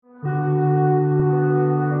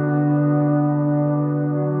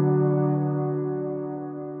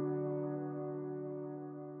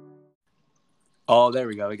Oh, there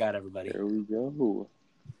we go. We got everybody. There we go.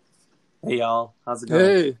 Hey, y'all. How's it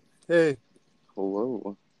going? Hey.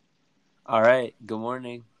 Hello. All right. Good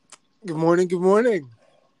morning. Good morning.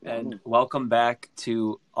 And welcome back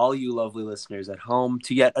to all you lovely listeners at home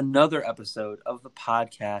to yet another episode of the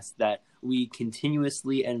podcast that we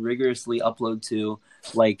continuously and rigorously upload to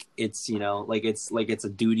like it's a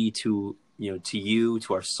duty to you,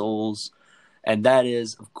 to our souls. And that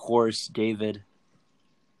is, of course, David.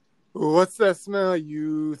 What's that smell?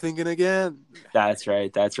 You thinking again? That's right.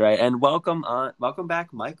 And welcome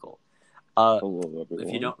back, Michael. Hello, everyone.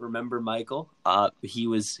 If you don't remember Michael, he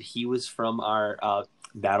was from our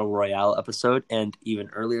Battle Royale episode, and even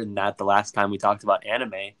earlier than that, the last time we talked about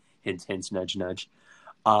anime. Hint, hint, nudge, nudge.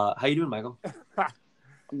 How you doing, Michael?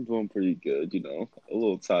 I'm doing pretty good. A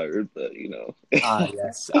little tired, but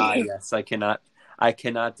Yes. I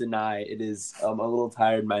cannot deny it is. I'm a little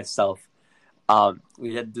tired myself.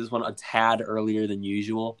 We had this one a tad earlier than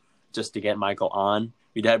usual just to get Michael on.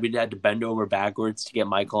 We had to bend over backwards to get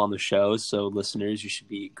Michael on the show, so listeners, you should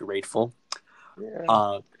be grateful.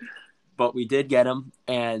 Yeah. But we did get him,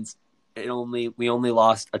 and we only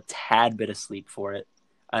lost a tad bit of sleep for it.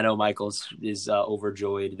 I know Michael is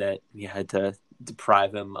overjoyed that we had to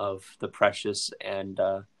deprive him of the precious and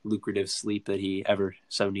lucrative sleep that he ever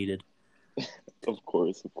so needed. Of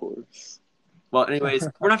course. Well, anyways,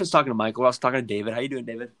 we're not just talking to Michael. We're also talking to David. How you doing,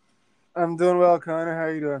 David? I'm doing well, Connor. How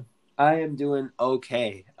you doing? I am doing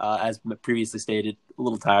okay. As previously stated, a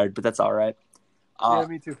little tired, but that's all right. Yeah,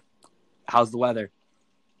 me too. How's the weather?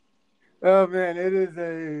 Oh, man, it is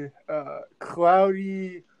a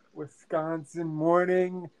cloudy Wisconsin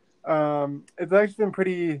morning. It's actually been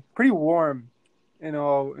pretty warm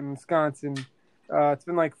in Wisconsin. It's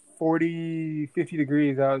been like 40, 50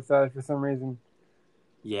 degrees outside for some reason.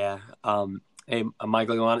 Yeah. Hey,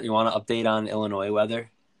 Michael, you want to update on Illinois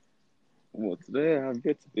weather? Well, today I've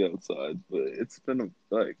yet to be outside, but it's been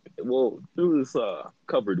through this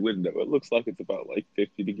covered window, it looks like it's about like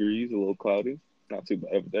 50 degrees, a little cloudy. Not too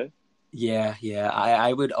bad of a day. Yeah.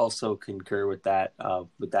 I would also concur with that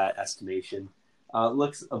estimation. It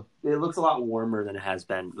looks a lot warmer than it has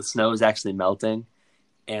been. The snow is actually melting,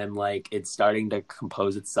 and like it's starting to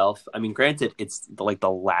compose itself. I mean, granted, it's like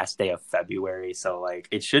the last day of February, so like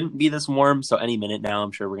it shouldn't be this warm. So any minute now,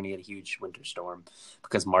 I'm sure we're gonna get a huge winter storm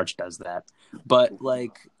because March does that. But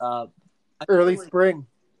like early spring.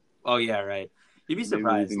 Oh yeah, right. You'd be Maybe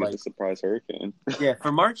surprised. we can get a surprise hurricane. Yeah,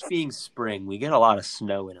 for March being spring, we get a lot of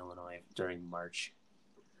snow in Illinois during March.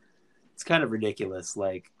 It's kind of ridiculous.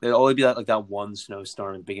 Like there'll only be like that one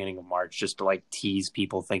snowstorm at the beginning of March just to like tease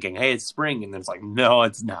people thinking, hey, it's spring, and then it's like, no,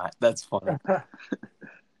 it's not. That's funny.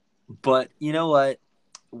 But you know what?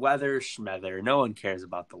 Weather schmether. No one cares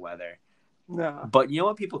about the weather. No. But you know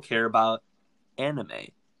what people care about?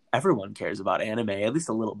 Anime. Everyone cares about anime, at least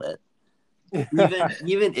a little bit.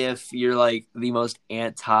 Even if you're like the most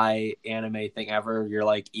anti-anime thing ever, you're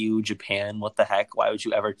like, ew, Japan, what the heck? Why would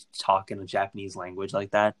you ever talk in a Japanese language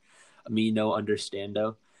like that? Me no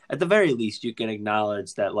understando. At the very least, you can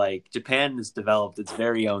acknowledge that like Japan has developed its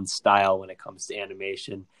very own style when it comes to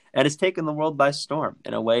animation, and it's taken the world by storm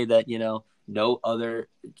in a way that no other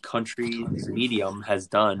country's medium has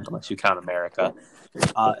done, unless you count America.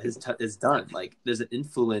 Has done. Like there's an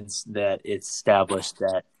influence that it's established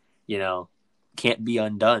that can't be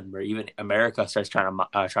undone, where even America starts trying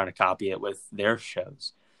to copy it with their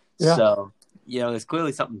shows. Yeah. So there's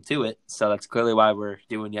clearly something to it. So that's clearly why we're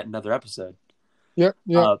doing yet another episode. Yep.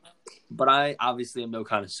 But I obviously am no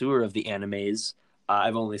connoisseur of the animes.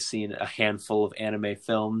 I've only seen a handful of anime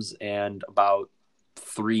films and about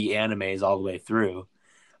 3 animes all the way through.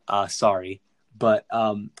 Sorry. But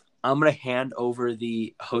I'm going to hand over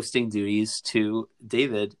the hosting duties to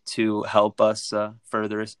David to help us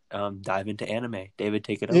further dive into anime. David,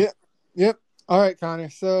 take it over. Yep. All right, Connor.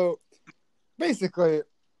 So basically,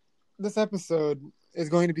 this episode is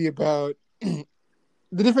going to be about the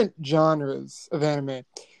different genres of anime.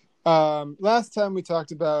 Last time we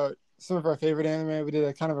talked about some of our favorite anime. We did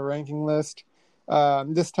a kind of a ranking list.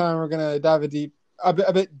 This time we're going to dive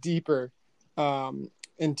a bit deeper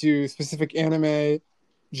into specific anime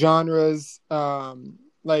genres. We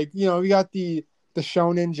got the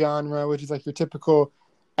Shonan genre, which is like your typical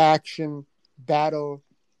action battle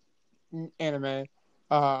anime.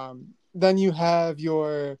 Then you have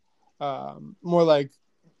your more like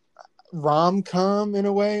rom-com in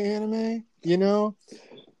a way anime,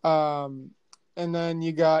 and then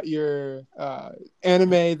you got your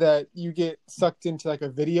anime that you get sucked into like a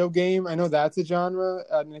video game. I know that's a genre.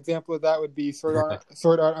 An example of that would be Sword Art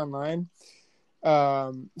Online.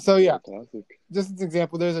 So yeah, Classic. just as an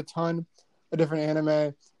example, there's a ton of different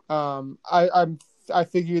anime. I'm I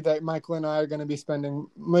figured that Michael and I are going to be spending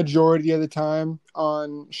majority of the time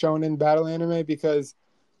on Shonen battle anime because,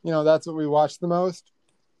 that's what we watch the most.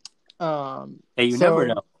 Hey, you never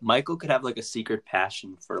So know. Michael could have like a secret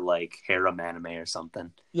passion for like harem anime or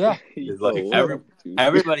something. yeah, It's Yo, like what?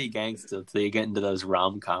 everybody gangsta until you get into those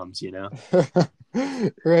rom-coms,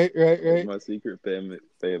 right. My secret favorite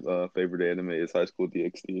anime is High School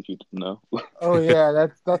DxD. If you didn't know. Oh yeah,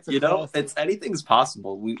 that's a classic. It's anything's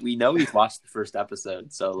possible. We know he's watched the first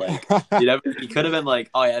episode, so like he could have been like,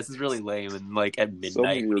 oh yeah, this is really lame, and like at So midnight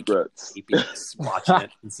many when he can't regrets. sleep, he's just watching it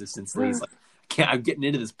consistently. He's like, I'm getting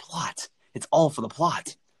into this plot. It's all for the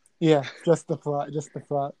plot. Yeah, just the plot,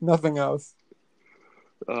 nothing else.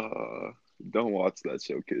 Don't watch that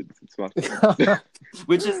show, kids. It's not good.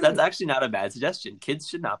 That's actually not a bad suggestion. Kids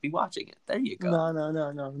should not be watching it. There you go.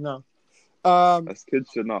 No. As kids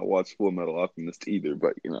should not watch Full Metal Alchemist either,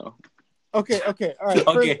 but Okay, all right.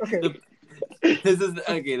 Okay, First, this is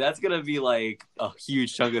okay. That's gonna be like a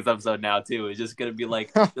huge chunk of this episode now too. It's just gonna be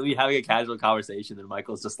like we'll be having a casual conversation, and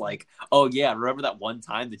Michael's just like, "Oh yeah, remember that one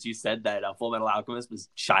time that you said that Full Metal Alchemist was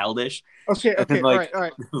childish?" Okay, And then, all like,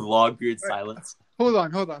 right. long period silence. Hold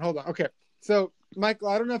on. Okay, so Michael,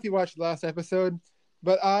 I don't know if you watched the last episode,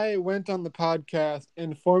 but I went on the podcast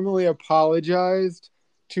and formally apologized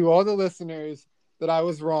to all the listeners that I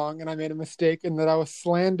was wrong and I made a mistake and that I was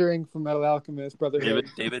slandering Full Metal Alchemist Brotherhood.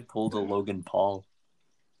 David pulled a Logan Paul.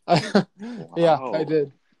 Yeah, I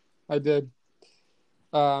did.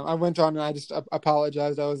 I went on and I just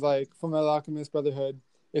apologized. I was like, Full Metal Alchemist Brotherhood.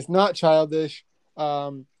 It's not childish.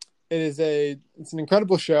 It's an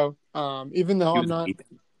incredible show. Even though I'm not.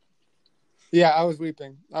 Weeping. Yeah, I was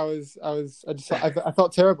weeping. I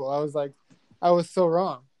felt terrible. I was like, I was so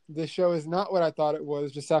wrong. This show is not what I thought it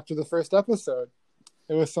was just after the first episode.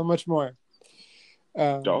 It was so much more.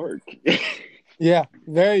 Dark. Yeah,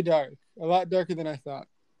 very dark. A lot darker than I thought.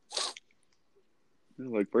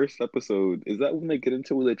 Like first episode, is that when they get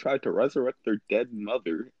into where they try to resurrect their dead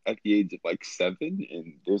mother at the age of like 7,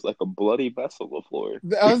 and there's like a bloody mess on the floor?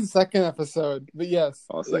 That was the second episode, but yes.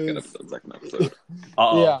 Second episode.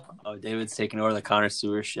 Yeah. Oh, David's taking over the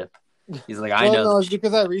connoisseurship. He's like, No, it's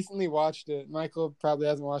because I recently watched it. Michael probably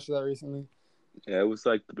hasn't watched that recently. Yeah, it was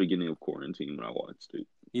like the beginning of quarantine when I watched it.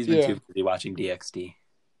 He's been too busy watching DxD.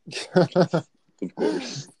 Of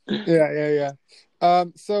course. Yeah.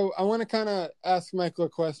 So I want to kind of ask Michael a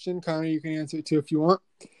question. Connor, you can answer it too if you want.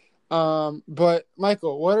 But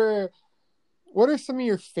Michael, what are some of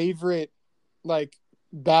your favorite like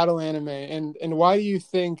battle anime, and why do you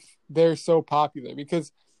think they're so popular?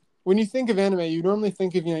 Because when you think of anime, you normally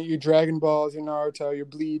think of your Dragon Balls, your Naruto, your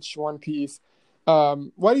Bleach, One Piece.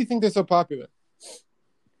 Why do you think they're so popular?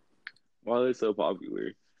 Why are they so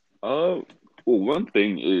popular? Well, one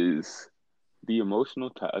thing is the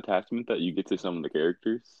emotional attachment that you get to some of the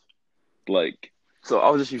characters. Like, so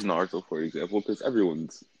I'll just use Naruto for example, because everyone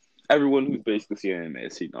who's basically seen anime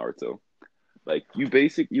has seen Naruto. Like, you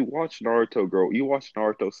watch Naruto grow, you watch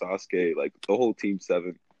Naruto, Sasuke, like the whole Team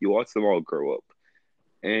 7, you watch them all grow up,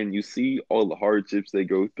 and you see all the hardships they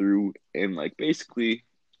go through, and like basically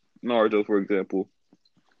Naruto, for example,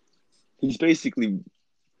 he's basically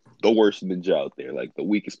the worst ninja out there, like the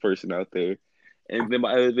weakest person out there. And then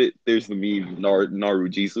by the end of it, there's the meme Naru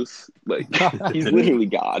Jesus. Like, he's literally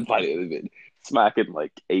God by the end of it, smacking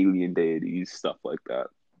like alien deities, stuff like that.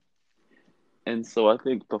 And so I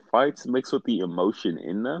think the fights mixed with the emotion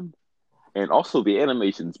in them, and also the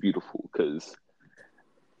animation's beautiful because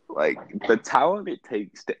like the talent it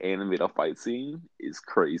takes to animate a fight scene is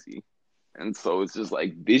crazy. And so it's just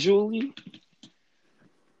like visually,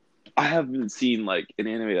 I haven't seen like an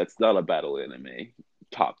anime that's not a battle anime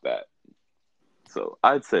top that. So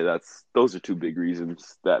I'd say those are two big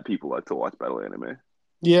reasons that people like to watch battle anime.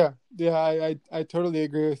 Yeah, I totally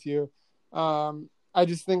agree with you. I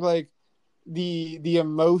just think like the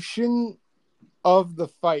emotion of the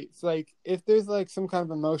fights, like if there's like some kind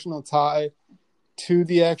of emotional tie to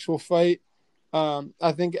the actual fight,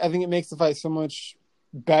 I think it makes the fight so much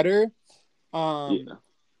better.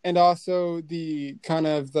 And also the kind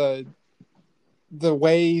of the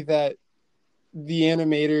way that the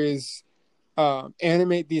animators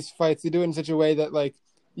animate these fights, they do it in such a way that like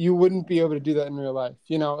you wouldn't be able to do that in real life.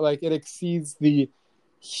 Like it exceeds the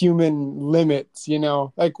human limits.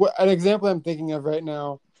 Like an example I'm thinking of right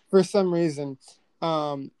now, for some reason,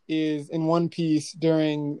 is in One Piece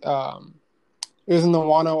during it was in the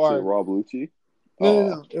Wano arc. Rob Lucci?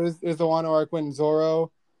 No. It was the Wano arc when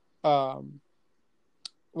Zoro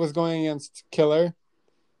was going against Killer.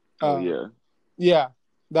 Yeah,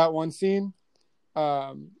 that one scene.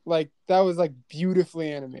 Like that was like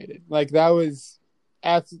beautifully animated. Like that was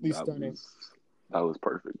absolutely stunning. That was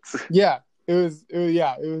perfect. Yeah, it was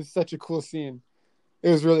such a cool scene. It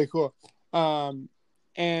was really cool.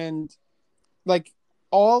 And like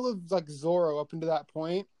all of like Zoro up until that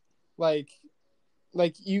point, like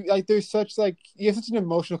there's such like you have such an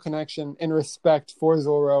emotional connection and respect for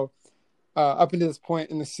Zoro up until this point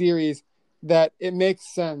in the series that it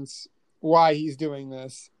makes sense why he's doing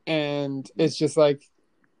this, and it's just like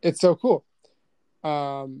it's so cool.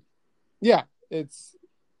 Yeah, it's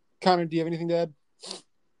Connor. Do you have anything to add?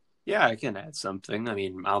 Yeah, I can add something. I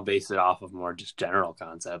mean, I'll base it off of more just general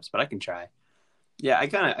concepts, but I can try. Yeah, I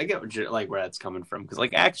get what like where that's coming from because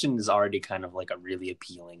like action is already kind of like a really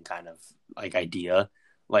appealing kind of like idea.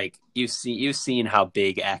 Like you've seen how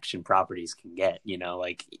big action properties can get. You know,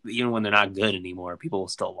 like even when they're not good anymore, people will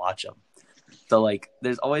still watch them. So like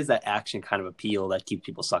there's always that action kind of appeal that keeps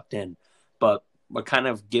people sucked in. But what kind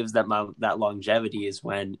of gives that longevity is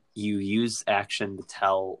when you use action to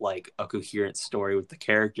tell like a coherent story with the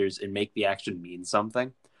characters and make the action mean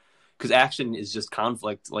something. Because action is just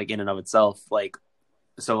conflict, like in and of itself. Like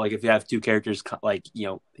so, like if you have two characters, like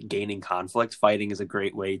gaining conflict, fighting is a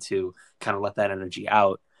great way to kind of let that energy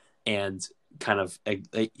out and kind of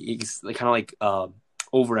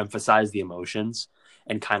overemphasize the emotions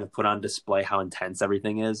and kind of put on display how intense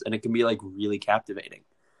everything is, and it can be like really captivating.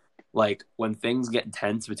 Like when things get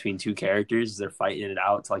tense between two characters, they're fighting it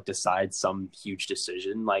out to like decide some huge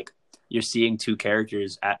decision. Like you're seeing two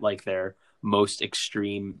characters at like their most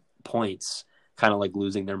extreme points, kind of like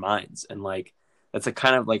losing their minds, and like that's a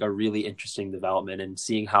kind of like a really interesting development, and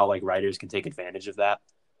seeing how like writers can take advantage of that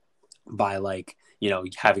by like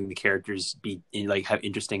having the characters be like have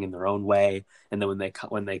interesting in their own way, and then when they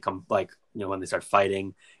come like when they start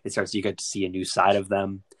fighting, you get to see a new side of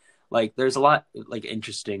them. Like there's a lot like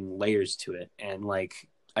interesting layers to it, and like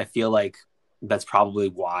I feel like that's probably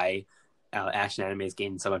why action anime has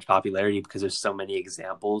gained so much popularity, because there's so many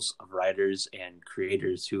examples of writers and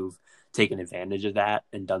creators who've taken advantage of that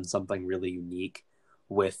and done something really unique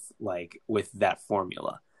with that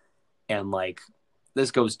formula. And like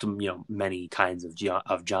this goes to many kinds of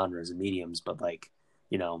genres and mediums, but like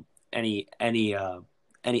any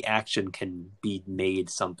action can be made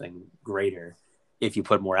something greater if you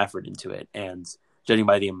put more effort into it. And judging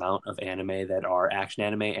by the amount of anime that are action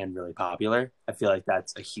anime and really popular, I feel like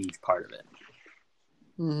that's a huge part of it.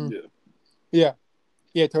 Mm-hmm. Yeah,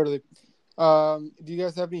 totally. Do you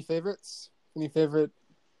guys have any favorites? Any favorite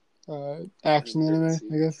action anime?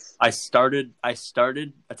 I guess I started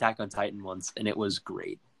Attack on Titan once, and it was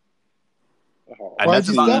great. Why'd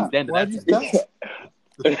you stop? Why'd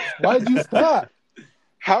you stop?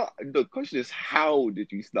 How the question is how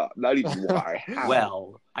did you stop? Not even why. How?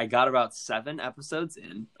 Well, I got about 7 episodes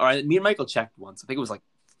in. Me and Michael checked once. I think it was like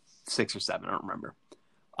 6 or 7. I don't remember.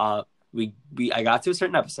 I got to a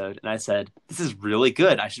certain episode, and I said, "This is really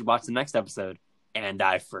good. I should watch the next episode." And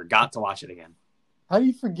I forgot to watch it again. How do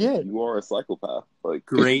you forget? You are a psychopath. Like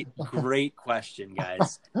great question,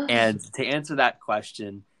 guys. And to answer that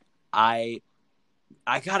question, I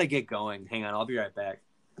gotta get going. Hang on, I'll be right back.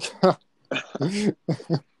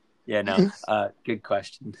 Yeah, no. Good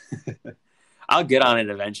question. I'll get on it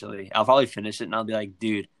eventually. I'll probably finish it, and I'll be like,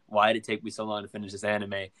 "Dude, why did it take me so long to finish this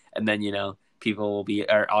anime?" And then people will be,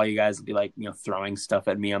 or all you guys will be like, throwing stuff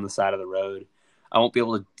at me on the side of the road. I won't be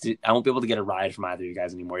able to get a ride from either of you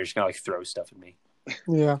guys anymore. You're just gonna like throw stuff at me.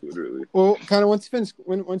 Yeah. Literally. Well, kind of once you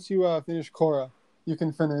finish Korra, you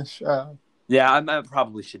can finish. Yeah, I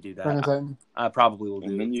probably should do that. I probably will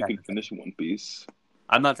do. And then you can finish One Piece.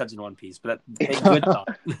 I'm not touching One Piece, but good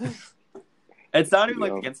thought. It's not even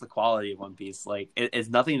like against the quality of One Piece. Like it's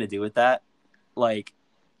nothing to do with that. Like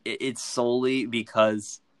it's solely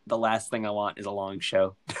because the last thing I want is a long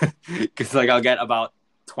show. Because like I'll get about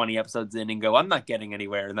 20 episodes in and go, I'm not getting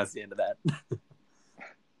anywhere, and that's the end of that.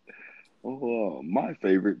 Oh, my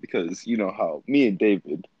favorite, because you know how me and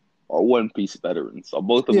David are One Piece veterans, so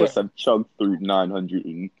both of us have chugged through 900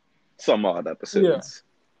 and some odd episodes. Yeah.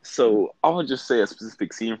 So I'll just say a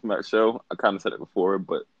specific scene from that show. I kind of said it before,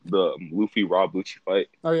 but the Luffy Rob Lucci fight.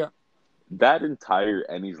 Oh yeah, that entire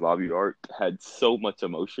Enies Lobby arc had so much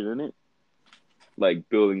emotion in it, like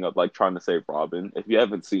building up, like trying to save Robin. If you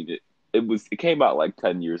haven't seen it, it came out like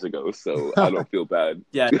 10 years ago, so I don't feel bad.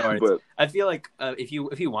 Yeah, no, but I feel like if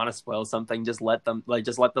you want to spoil something, just let the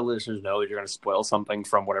listeners know that you're going to spoil something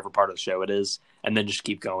from whatever part of the show it is, and then just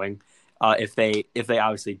keep going. If they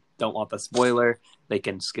obviously don't want the spoiler, they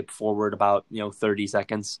can skip forward about 30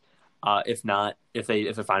 seconds. If not, if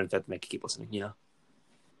they're fine with that, then they can keep listening. Yeah.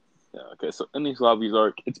 Okay. So in these lobbies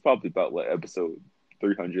arc, it's probably about like episode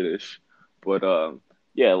 300-ish, but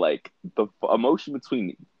like the emotion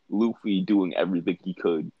between Luffy doing everything he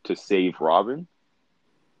could to save Robin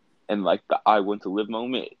and like the I want to live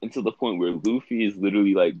moment, and to the point where Luffy is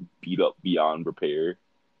literally like beat up beyond repair,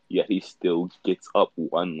 yet he still gets up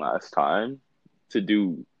one last time to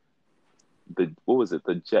do the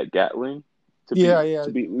Jet Gatling to Yeah, yeah.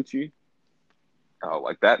 beat Lucci. Oh,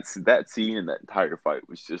 like that scene and that entire fight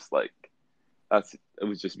was just like it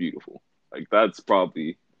was just beautiful. Like that's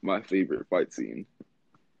probably my favorite fight scene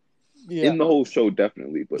Yeah. in the whole show,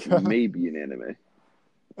 definitely, but maybe in anime.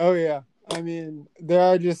 Oh yeah. I mean, there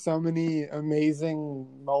are just so many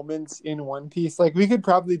amazing moments in One Piece. Like we could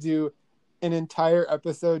probably do an entire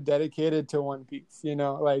episode dedicated to One Piece, you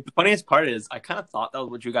know, like The funniest part is I kind of thought that was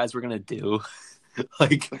what you guys were gonna do.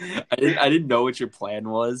 Like I didn't know what your plan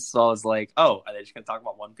was, so I was like, oh, are they just gonna talk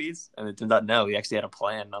about One Piece? And it turned out no, we actually had a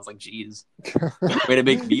plan. And I was like, geez, way to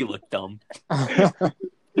make me look dumb.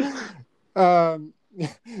 um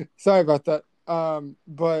sorry about that.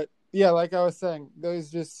 But yeah, like I was saying,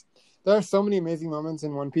 there are so many amazing moments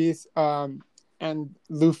in One Piece. And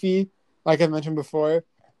Luffy, like I mentioned before,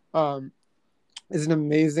 is an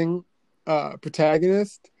amazing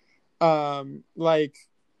protagonist. Like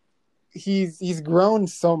he's grown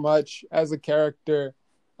so much as a character,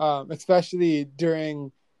 especially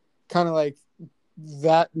during kind of like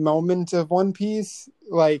that moment of One Piece,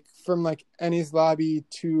 like from like Enies Lobby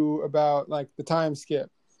to about like the time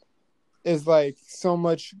skip, is like so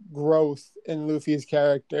much growth in Luffy's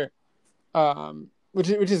character, which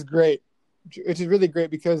is great, which is really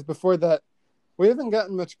great because before that we haven't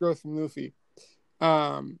gotten much growth from Luffy.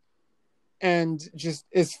 And just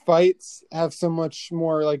his fights have so much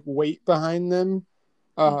more like weight behind them.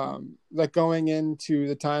 Like going into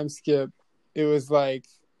the time skip, it was like,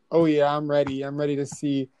 oh yeah, I'm ready to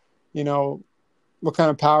see, you know, what kind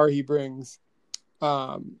of power he brings.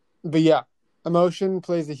 But yeah, emotion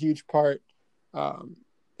plays a huge part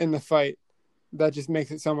in the fight that just makes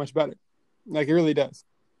it so much better. Like it really does.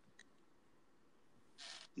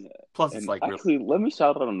 Yeah. Plus, it's And like actually, let me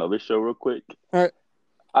shout out another show real quick. All right.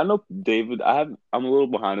 I know David. I'm a little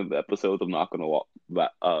behind in the episodes. I'm not gonna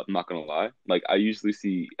lie. Like I usually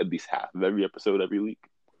see at least half of every episode every week.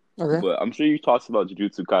 Okay. But I'm sure you talked about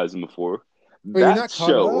Jujutsu Kaisen before. But you're not That caught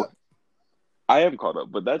show, up? I am caught up,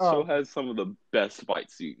 but that show Oh, has some of the best fight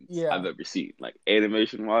scenes yeah. I've ever seen. Like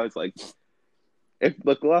animation wise, like if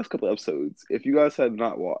like the last couple episodes, if you guys have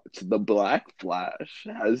not watched, the Black Flash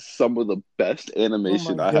has some of the best Oh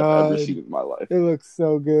animation my I have ever God. seen in my life. It looks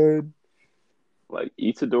so good. Like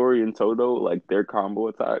Itadori and Todo, like their combo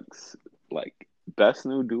attacks, like best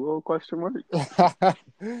new duo question mark.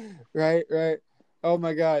 Right, right. Oh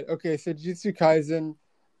my God. Okay, so Jujutsu Kaisen,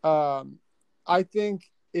 I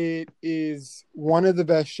think it is one of the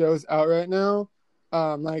best shows out right now.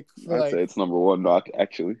 Like for I'd say like it's number one knock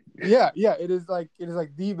actually. yeah, it is like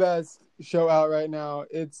the best show out right now.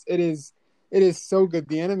 It is so good.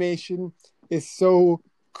 The animation is so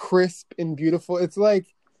crisp and beautiful. It's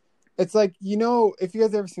like, you know, if you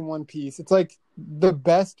guys ever seen One Piece, it's like the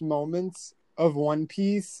best moments of One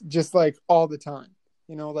Piece just like all the time.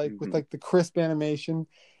 You know, like with like the crisp animation,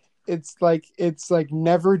 it's like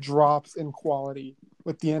never drops in quality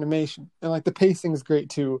with the animation. And like the pacing is great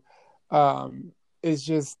too. It's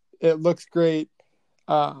just it looks great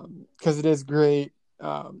because it is great.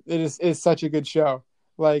 It's such a good show.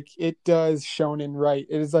 Like it does shonen right.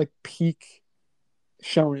 It is like peak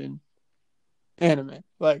shonen anime.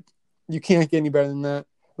 Like you can't get any better than that.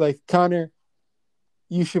 Like Connor,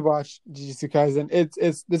 you should watch Jujutsu Kaisen.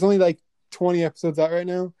 It's there's only like 20 episodes out right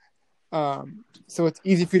now, so it's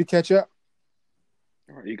easy for you to catch up.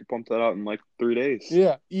 All right, you can pump that out in like 3 days.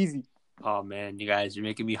 Yeah, easy. Oh man, you guys, you're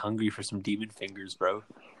making me hungry for some demon fingers, bro.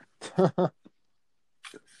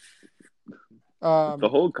 The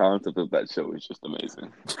whole concept of that show is just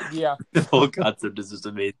amazing. Yeah. The whole concept is just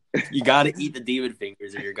amazing. You gotta eat the demon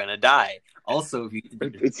fingers or you're gonna die. Also, if you eat the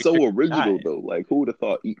demon It's so fingers, original die. though. Like who would have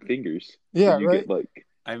thought eat fingers? Yeah, You right. get like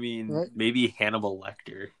I mean, Right. maybe Hannibal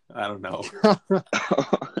Lecter. I don't know.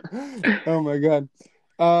 Oh my God.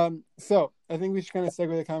 So I think we should kind of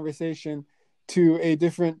segue the conversation to a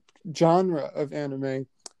different genre of anime,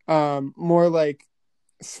 more like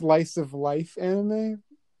slice of life anime.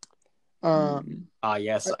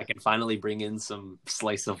 Yes, I can finally bring in some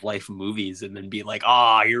slice of life movies and then be like,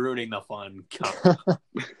 you're ruining the fun.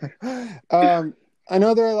 I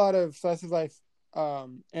know there are a lot of slice of life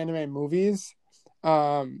anime movies.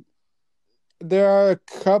 There are a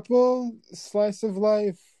couple slice of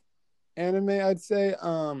life anime, I'd say.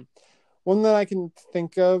 One that I can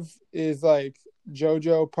think of is like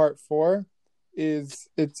JoJo Part 4.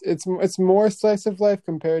 It's more slice of life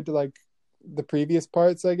compared to like the previous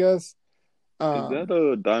parts, I guess. is that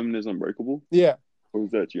a Diamond is Unbreakable? Yeah. Or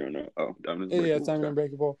is that Giorno? Oh, Diamond is Unbreakable. Yeah, it's Diamond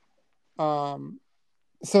Unbreakable. Um,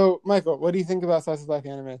 so Michael, what do you think about slice of life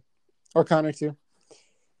anime, or Connor too?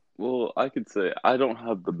 Well, I could say I don't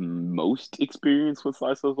have the most experience with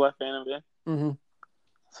slice of life anime. Mm-hmm.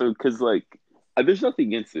 So, because like, there's nothing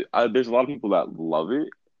against it. There's a lot of people that love it.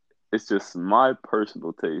 It's just my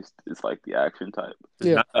personal taste is like the action type.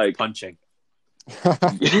 There's Yeah. not enough punching.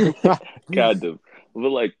 Kind of. But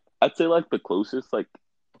like, I'd say like the closest like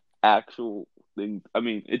actual thing. I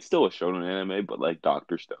mean, it's still a shonen anime, but like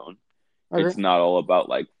Doctor Stone. It's Okay. not all about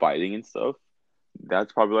like fighting and stuff.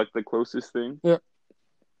 That's probably like the closest thing. Yeah.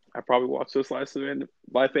 I probably watched this life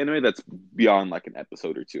anime that's beyond like an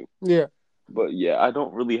episode or two. Yeah. But yeah, I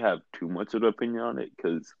don't really have too much of an opinion on it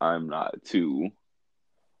because I'm not too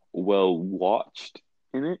well watched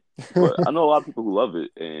in it. But I know a lot of people who love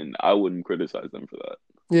it, and I wouldn't criticize them for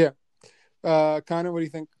that. Yeah. Connor, what do you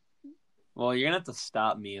think? Well, you're gonna have to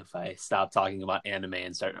stop me if I stop talking about anime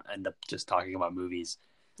and end up just talking about movies.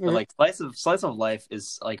 But Okay. like slice of life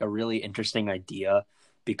is like a really interesting idea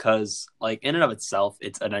because like in and of itself,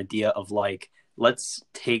 it's an idea of like let's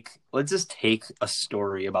just take a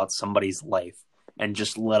story about somebody's life and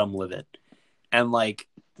just let them live it. And like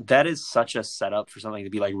that is such a setup for something to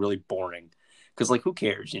be like really boring because like who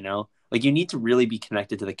cares, you know? Like you need to really be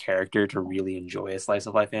connected to the character to really enjoy a slice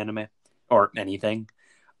of life anime or anything.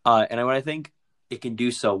 And what I think it can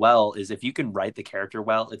do so well is if you can write the character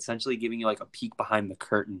well, it's essentially giving you like a peek behind the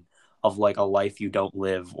curtain of like a life you don't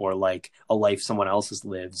live or like a life someone else's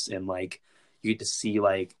lives, and like you get to see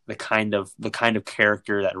like the kind of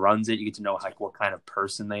character that runs it. You get to know like what kind of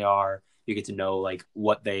person they are. You get to know like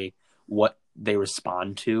what they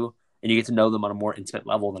respond to, and you get to know them on a more intimate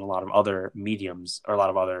level than a lot of other mediums or a lot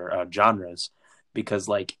of other genres, because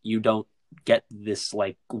like you don't get this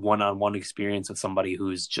like one-on-one experience with somebody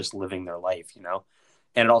who's just living their life, you know.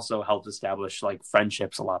 And it also helps establish like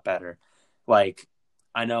friendships a lot better. Like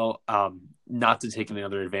I know, not to take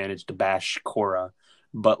another advantage to bash Korra,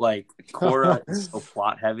 but like Korra is so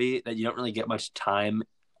plot heavy that you don't really get much time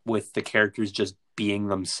with the characters just being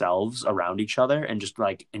themselves around each other and just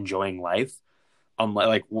like enjoying life.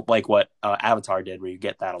 Unlike like what Avatar did, where you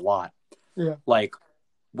get that a lot. Yeah. Like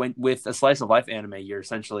when with a slice of life anime, you're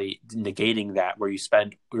essentially negating that, where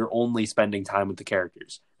you're only spending time with the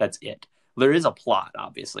characters. That's it. There is a plot,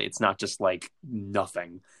 obviously. It's not just like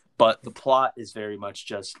nothing, but the plot is very much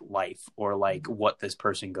just life or like what this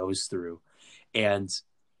person goes through. And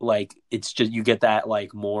like it's just you get that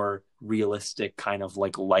like more realistic kind of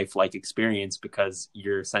like lifelike experience because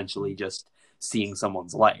you're essentially just seeing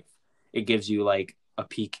someone's life. It gives you like a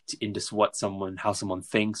peek into how someone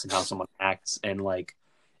thinks and how someone acts, and like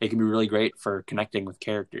it can be really great for connecting with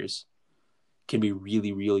characters. It can be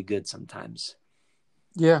really really good sometimes.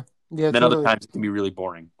 Yeah. Yeah. Then other Totally. times it can be really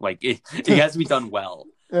boring. Like it has to be done well.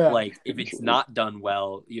 Yeah. Like if it's not done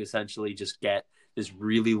well, you essentially just get this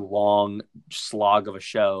really long slog of a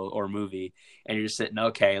show or movie, and you're just sitting,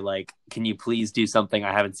 okay, like can you please do something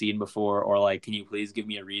I haven't seen before, or like can you please give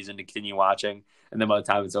me a reason to continue watching? And then by the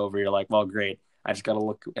time it's over, you're like, well, great. I just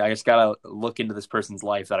gotta look into this person's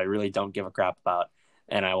life that I really don't give a crap about,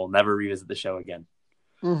 and I will never revisit the show again.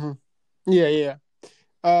 Mm-hmm. Yeah. Yeah.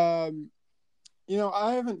 I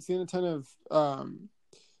haven't seen a ton of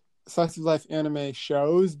slice of life anime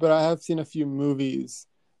shows, but I have seen a few movies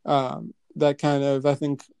that kind of I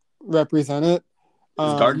think represent it.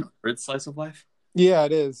 Is Garden of Earth slice of life? Yeah,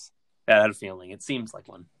 it is. Yeah, I had a feeling. It seems like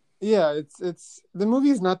one. Yeah, it's the movie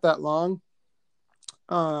is not that long.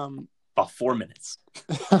 About 4 minutes.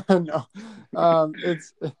 No,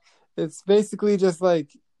 it's basically just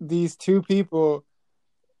like these two people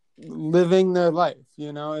living their life.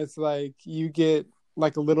 It's like you get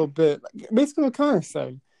like a little bit, basically what Connor's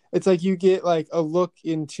saying. It's like you get like a look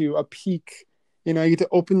into a peek. You get to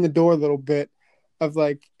open the door a little bit of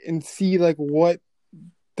like and see like what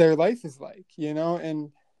their life is like.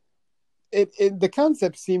 And it the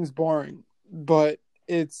concept seems boring, but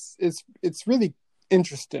it's really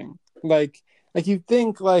interesting. Like you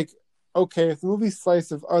think like, okay, if the movie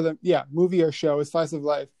or show is slice of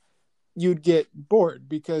life, you'd get bored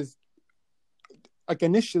because like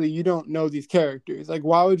initially you don't know these characters. Like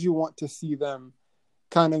why would you want to see them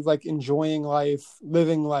kind of like enjoying life,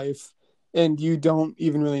 living life, and you don't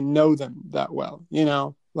even really know them that well?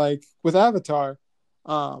 Like with Avatar,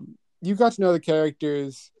 you got to know the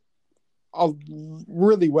characters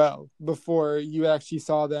really well before you actually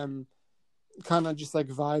saw them kind of just like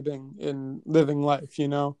vibing and living life.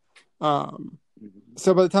 So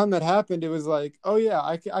by the time that happened, it was like, oh yeah,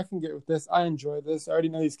 I can get with this. I enjoy this. I already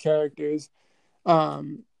know these characters. But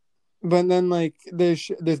then like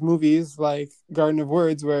there's movies like Garden of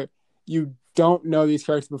Words where you don't know these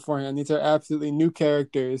characters beforehand. These are absolutely new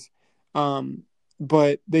characters.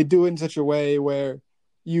 But they do it in such a way where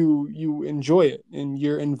you enjoy it and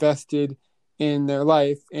you're invested in their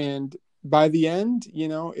life, and by the end,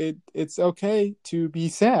 it's okay to be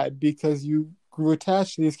sad because you grew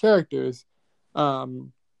attached to these characters.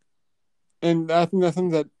 Um, and I think that's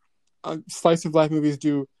something that slice of life movies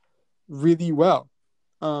do really well,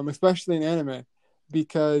 especially in anime,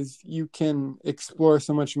 because you can explore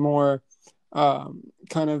so much more,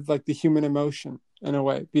 kind of like the human emotion in a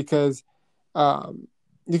way, because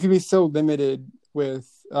you can be so limited with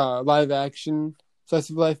live action slice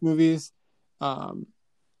of life movies, um,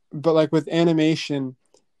 but like with animation,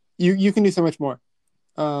 you can do so much more.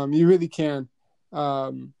 You really can.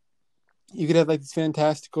 Um, you could have like these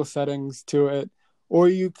fantastical settings to it, or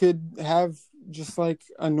you could have just like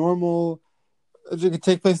a normal. It could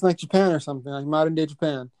take place in like Japan or something, like modern day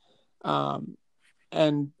Japan, um,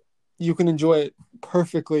 and you can enjoy it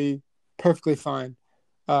perfectly, perfectly fine.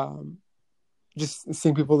 Um, just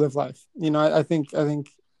seeing people live life. I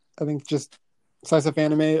think just slice of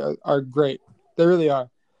anime are great. They really are.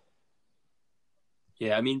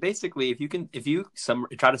 Yeah, I mean, basically, if you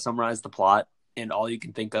try to summarize the plot, and all you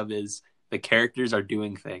can think of is the characters are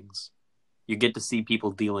doing things, you get to see people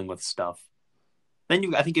dealing with stuff.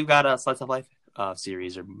 Then I think you've got a slice of life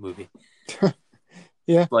series or movie.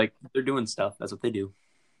 Yeah, Like they're doing stuff. That's what they do.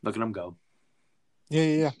 Look at them go.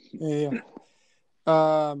 yeah.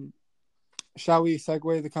 Shall we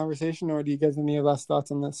segue the conversation, or do you guys have any last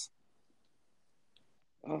thoughts on this?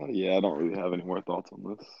 Yeah, I don't really have any more thoughts on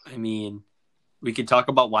this. I mean, we could talk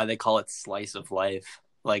about why they call it slice of life.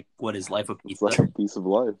 Like, what is life of It's pizza? like a piece of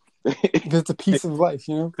life. Because it's a piece of life,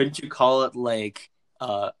 Couldn't you call it like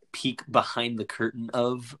peek behind the curtain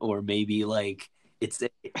of, or maybe like it's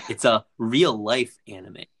a real life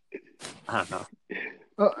anime? I don't know.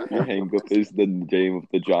 Your hang-up is the name of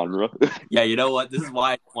the genre. Yeah, you know what? This is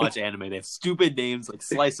why I don't watch anime. They have stupid names like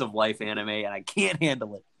slice of life anime, and I can't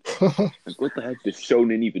handle it. Like, what the heck does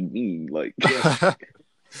Shonan even mean? Like,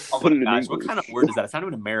 Oh put my it in gosh, what English. kind of word is that? It's not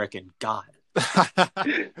even American. God.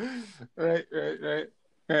 Right.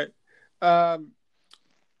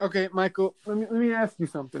 Okay, Michael. Let me ask you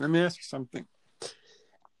something.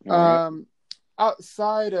 Right.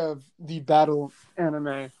 Outside of the battle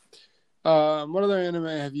anime, what other anime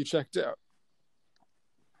have you checked out?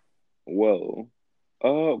 Well,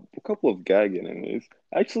 a couple of gag animes.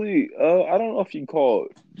 Actually, I don't know if you can call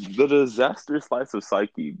it the Disaster Slice of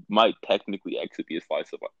Psyche might technically actually be a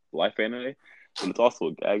slice of life anime, but it's also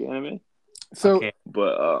a gag anime. So, Okay,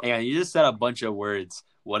 But hang on. You just said a bunch of words.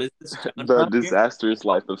 What is this the genre here? Disastrous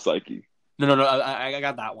Life of Psyche. No. I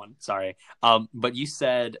got that one. Sorry. But you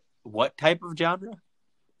said what type of genre?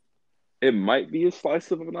 It might be a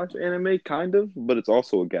slice of a life anime, kind of, but it's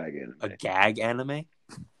also a gag A anime. gag anime?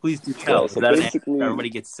 Please do Yeah, tell. Is so that an anime where basically, everybody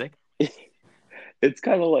gets sick? it's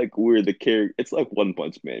kind of like where the character, it's like One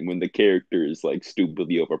Punch Man when the character is like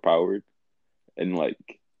stupidly overpowered and like,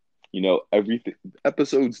 everything,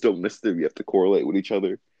 episodes don't necessarily have to correlate with each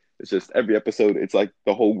other. It's just every episode, it's like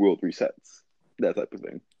the whole world resets, that type of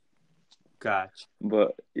thing. Gotcha.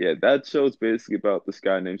 But yeah, that show's basically about this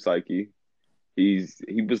guy named Psyche. He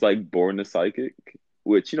was like born a psychic,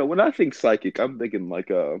 which when I think psychic, I'm thinking like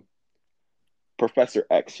a Professor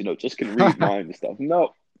X, just can read mind and stuff.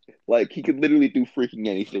 No, like he could literally do freaking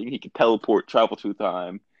anything. He could teleport, travel through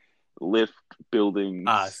time, lift buildings.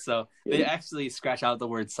 So Yeah, they actually scratch out the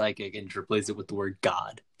word psychic and replace it with the word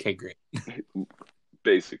God. Okay, great.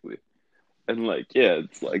 basically. And like, yeah,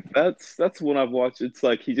 it's like that's when I've watched. It's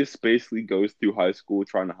like he just basically goes through high school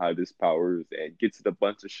trying to hide his powers and gets in a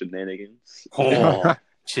bunch of shenanigans. Oh,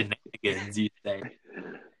 shenanigans, you say.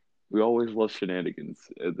 We always love shenanigans,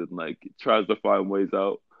 and then like tries to find ways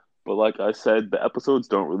out. But like I said, the episodes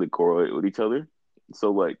don't really correlate with each other.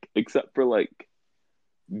 So like, except for like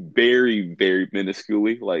very very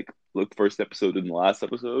minusculely, like the first episode and the last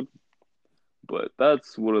episode. But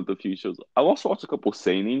that's one of the few shows. I've also watched a couple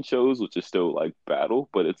seinen shows, which is still like battle,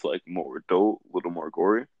 but it's like more adult, a little more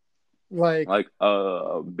gory. like, Like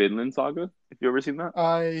Vinland Saga. If you ever seen that?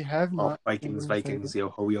 I have Oh, not. Vikings, yo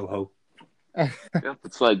ho, yo ho. Yeah,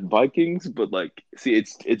 it's like Vikings, but like, see,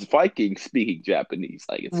 it's Vikings speaking Japanese.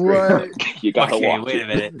 Like, it's great. What? Like, you gotta Okay, watch wait it. a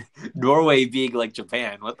minute. Norway being like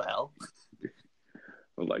Japan, what the hell?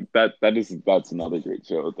 But like that's another great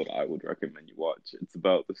show that I would recommend you watch. It's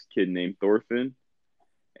about this kid named Thorfinn,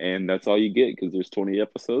 and that's all you get because there's 20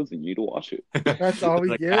 episodes and you need to watch it. That's all we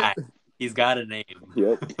The get? guy, he's got a name.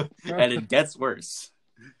 Yep, And it gets worse.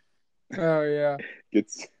 Oh yeah.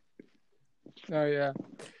 it's Oh yeah.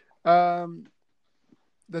 Um,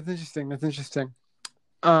 that's interesting. That's interesting.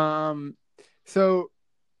 Um, so,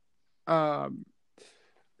 um,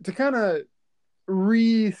 to kind of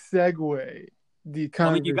re-segue the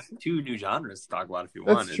I mean, you got conversation. 2 new genres to talk about if you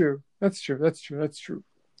That's wanted. true. That's true.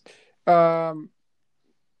 Um,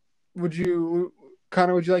 would you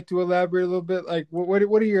like to elaborate a little bit? Like, what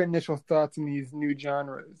are your initial thoughts on these new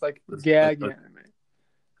genres, like gag anime?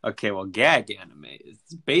 Okay, well, gag anime is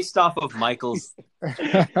based off of Michael's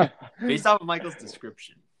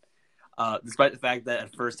description. Despite the fact that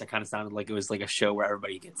at first it kind of sounded like it was like a show where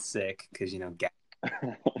everybody gets sick because gag.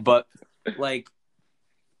 But like,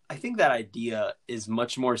 I think that idea is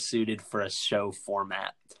much more suited for a show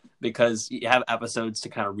format because you have episodes to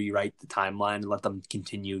kind of rewrite the timeline and let them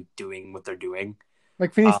continue doing what they're doing.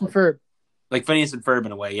 Like Phineas and Ferb. Like Phineas and Ferb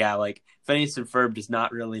in a way, yeah. Like Phineas and Ferb does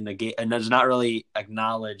not really negate and does not really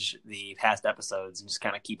acknowledge the past episodes and just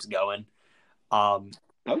kind of keeps going.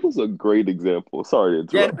 That was a great example. Sorry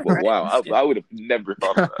to interrupt, but right. wow, I would have never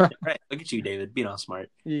thought of that. Right, look at you, David, being all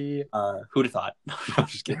smart. Yeah. Who'd have thought? I'm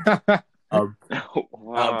just kidding. Wow.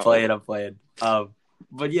 I'm playing.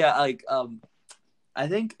 But yeah, like I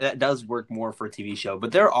think that does work more for a TV show.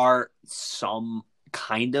 But there are some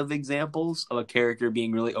kind of examples of a character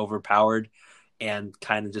being really overpowered and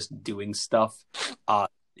kind of just doing stuff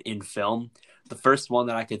in film. The first one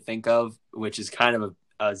that I could think of, which is kind of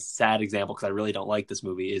a sad example because I really don't like this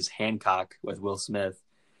movie, is Hancock with Will Smith.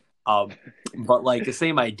 But like the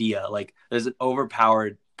same idea, like there's an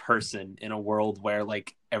overpowered person in a world where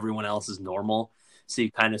like everyone else is normal, so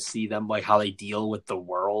you kind of see them like how they deal with the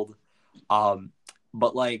world.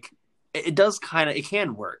 But like it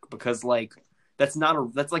can work because like that's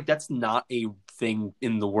not a thing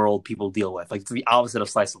in the world people deal with. Like it's the opposite of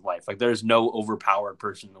slice of life. Like there's no overpowered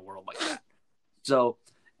person in the world like that. So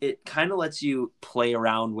it kind of lets you play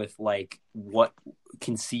around with like what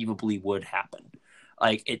conceivably would happen.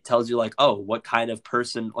 Like it tells you like, oh, what kind of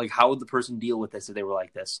person, like how would the person deal with this if they were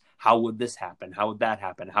like this? How would this happen? How would that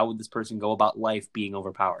happen? How would this person go about life being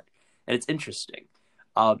overpowered? And it's interesting.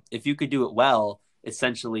 If you could do it well,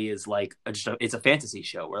 essentially is like it's a fantasy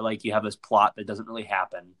show where like you have this plot that doesn't really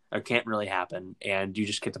happen or can't really happen, and you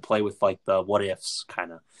just get to play with like the what ifs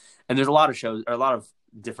kind of. And there's a lot of shows or a lot of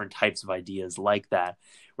different types of ideas like that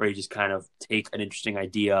where you just kind of take an interesting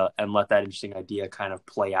idea and let that interesting idea kind of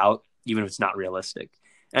play out even if it's not realistic.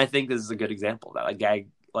 And I think this is a good example of that.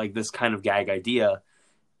 Like this kind of gag idea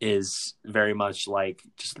is very much like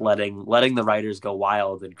just letting the writers go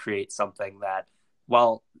wild and create something that,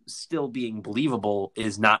 while still being believable,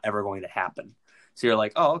 is not ever going to happen. So you're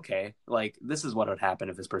like, oh, okay, like this is what would happen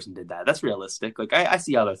if this person did that. That's realistic. Like I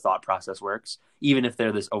see how their thought process works, even if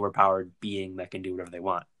they're this overpowered being that can do whatever they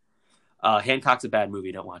want. Hancock's a bad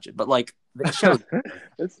movie. Don't watch it. But like the show,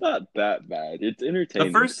 it's not that bad. It's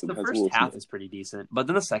entertaining. The first half is pretty decent, but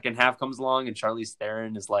then the second half comes along and Charlize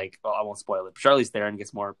Theron is like, well, I won't spoil it, but Charlize Theron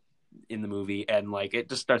gets more in the movie, and like it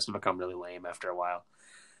just starts to become really lame after a while.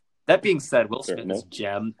 That being said, Will Smith is a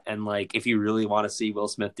gem, and like if you really want to see Will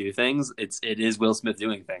Smith do things, it is Will Smith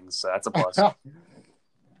doing things, so that's a plus.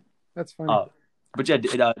 That's funny. But yeah,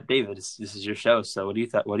 David, this is your show, so what do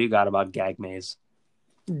you got about Gag Maze?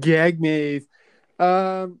 Gag Maze.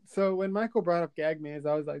 So when Michael brought up Gag Maze,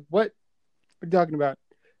 I was like, what are you talking about?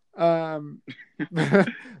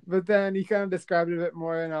 But then he kind of described it a bit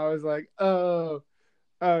more, and I was like, oh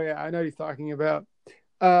yeah, I know what he's talking about.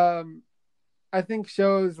 I think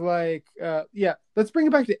shows like let's bring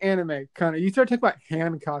it back to anime, Connor. You started talking about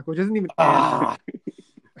Hancock, which isn't even anime.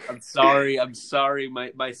 I'm sorry.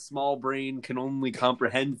 My small brain can only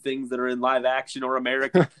comprehend things that are in live action or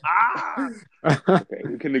American. Okay,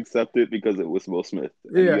 we can accept it because it was Will Smith.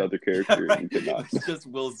 Any other character, right. You cannot. It's just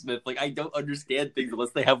Will Smith. Like I don't understand things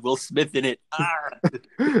unless they have Will Smith in it.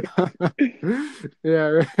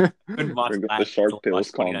 Yeah, right. Bring up the Shark Tales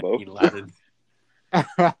combo.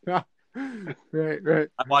 Right.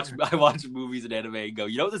 I watch movies and anime and go,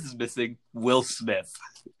 you know what this is missing? Will Smith.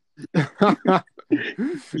 You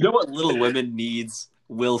know what Little Women needs?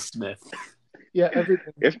 Will Smith. Yeah,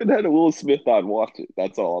 everything. If it had a Will Smith, I'd watch it.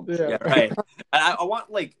 That's all. Yeah, right. And I want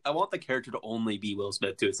the character to only be Will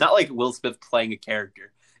Smith too. It's not like Will Smith playing a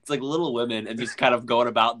character. It's like Little Women and just kind of going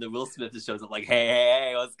about. And the Will Smith just shows up like,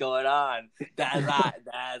 hey, what's going on? That's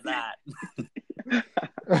that.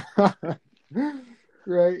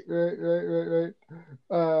 Right.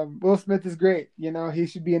 Will Smith is great. You know, he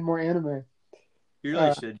should be in more anime. You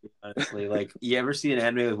really should, honestly. Like, you ever see an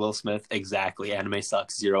anime with Will Smith? Exactly. Anime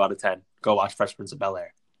sucks. 0 out of 10. Go watch Fresh Prince of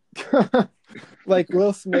Bel-Air. Like,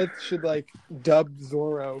 Will Smith should, like, dub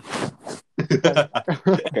Zorro.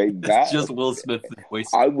 Okay, it's just Will Smith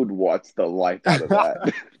voice. I would watch the life out of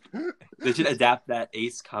that. They should adapt that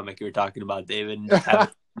Ace comic you were talking about, David, and have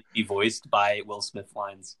it be voiced by Will Smith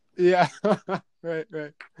lines. Yeah. Right,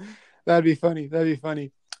 right. That'd be funny. That'd be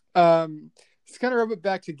funny. Let's kind of rub it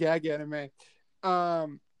back to gag anime.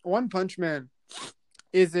 One Punch Man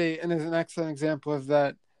is an excellent example of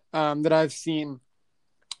that that I've seen.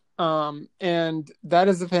 And that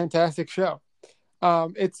is a fantastic show.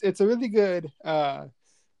 It's a really good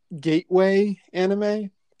gateway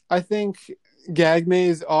anime. I think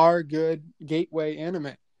gagmes are good gateway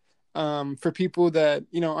anime. For people that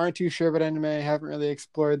aren't too sure about anime, haven't really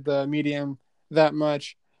explored the medium that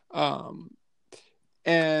much,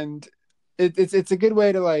 and it's a good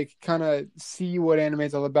way to like kind of see what anime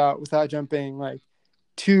is all about without jumping like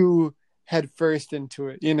too head first into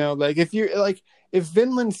it. Like if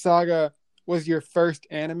Vinland Saga was your first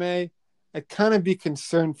anime, I'd kind of be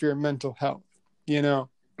concerned for your mental health.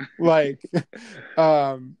 Like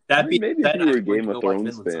That'd be maybe if that you were I'm a going Game to of go watch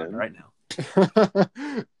Thrones Vinland Saga fan. right now.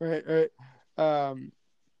 right.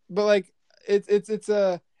 But like it's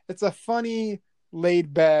a funny,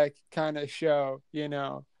 laid back kind of show.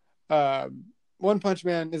 One Punch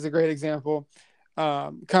Man is a great example.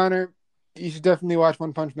 Connor, you should definitely watch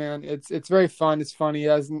One Punch Man. It's very fun. It's funny. It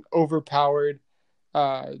has an overpowered,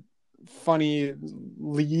 funny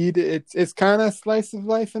lead. It's kind of slice of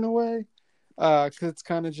life in a way, because it's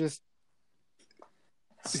kind of just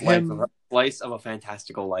him. Slice of a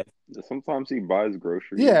fantastical life. Sometimes he buys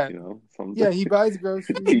groceries. Yeah. Sometimes Yeah, he buys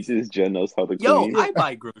groceries. teaches Genos how to Yo, clean. I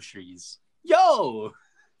buy groceries. Yo,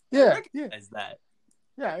 I Yeah. recognize that.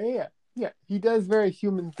 Yeah. He does very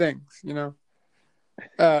human things,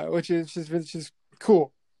 which is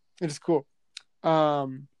cool. It is cool.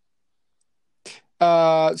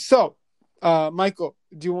 So, Michael,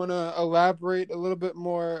 do you want to elaborate a little bit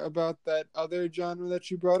more about that other genre that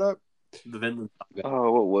you brought up? The Vinland Saga.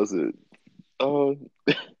 Oh, what was it?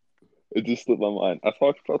 It just slipped my mind. I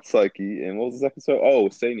talked about Psyche, and what was the second show? Oh,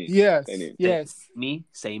 Seinen. Yes. Seinen. Yes.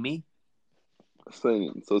 Say me.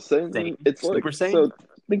 Seinen. So Seinen, Seinen. it's like, Super Saiyan? so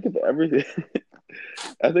think of everything.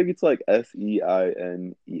 I think it's like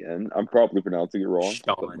Seinen. I'm probably pronouncing it wrong,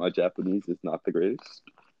 but Shonan. my Japanese is not the greatest.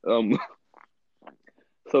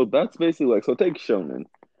 So that's basically like, so take Shonen,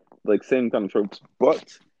 like same kind of tropes,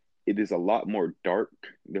 but it is a lot more dark.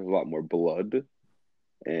 There's a lot more blood,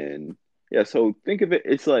 and yeah. So think of it,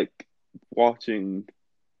 it's like watching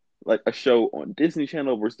like a show on Disney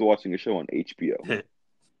Channel versus watching a show on HBO.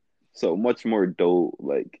 So much more adult.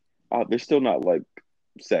 Like, there's still not like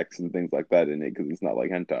sex and things like that in it because it's not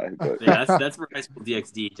like hentai. But Yeah, that's where High School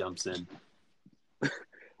DxD jumps in.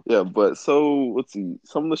 yeah, but so let's see.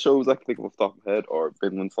 Some of the shows I can think of off the top of my head are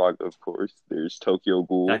Vinland Saga, of course. There's Tokyo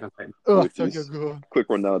Ghoul, Oh, which Tokyo is Ghoul. quick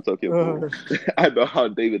rundown of Tokyo Ghoul. I know how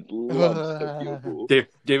David loves Tokyo Ghoul.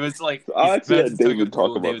 David's like, So I actually had Tokyo David talk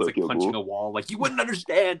Ghoul, about David's like Tokyo punching Ghoul. a wall, like you wouldn't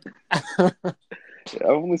understand. Yeah,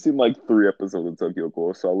 I've only seen like 3 episodes of Tokyo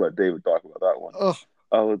Ghoul, so I'll let David talk about that one. Ugh.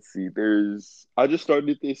 Let's see. I just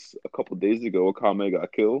started this a couple days ago. Akame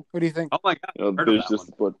got killed. What do you think? Oh my god, heard There's of that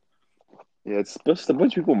just one. yeah, it's just a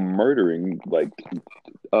bunch of people murdering like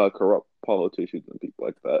corrupt politicians and people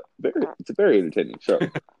like that. It's a very entertaining show.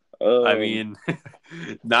 I mean,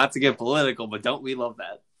 not to get political, but don't we love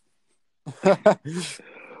that?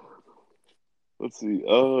 Let's see.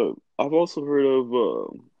 I've also heard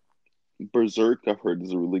of Berserk. I've heard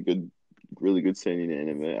is a really good seinen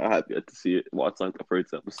anime. I have yet to see it. Watch like the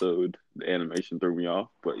first episode. The animation threw me off,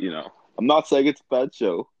 but I'm not saying it's a bad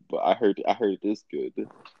show. But I heard it is good.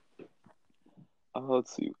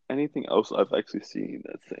 Let's see. Anything else I've actually seen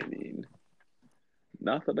that's seinen?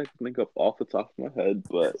 Not that I can think of off the top of my head,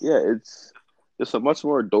 but yeah, it's just a much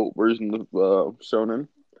more adult version of shonen.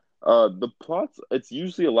 The plots, it's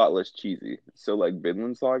usually a lot less cheesy. So like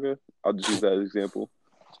Vinland Saga, I'll just use that as an example.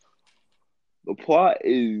 The plot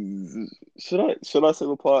is should I say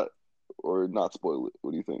the plot or not spoil it?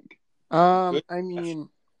 What do you think? I mean,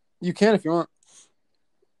 you can if you want.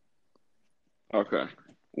 Okay.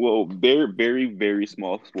 Well, very, very, very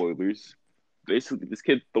small spoilers. Basically, this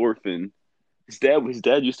kid Thorfinn, his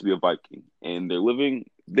dad used to be a Viking, and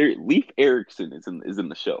Leif Erikson is in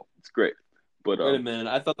the show. It's great. But Wait a minute,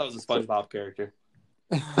 I thought that was a SpongeBob character.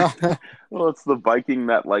 well, it's the Viking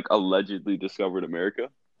that like allegedly discovered America.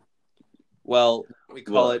 Well, we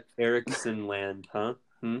call it Erickson Land, huh?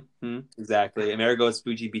 Exactly. Amerigo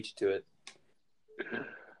Vespucci beat you to it.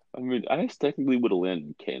 I mean, I guess technically would have landed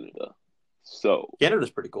in Canada. So Canada's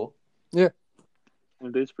pretty cool. Yeah.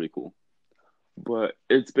 It is pretty cool. But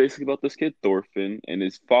it's basically about this kid Thorfinn and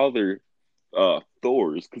his father,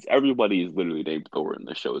 Thor's, because everybody is literally named Thor in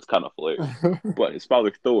the show. It's kind of hilarious. But his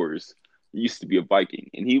father Thor's used to be a Viking,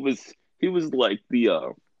 and he was like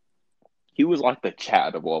the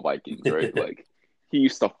Chad of all Vikings, right? Like he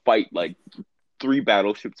used to fight like 3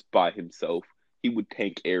 battleships by himself. he would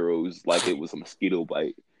tank arrows like it was a mosquito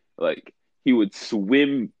bite. Like he would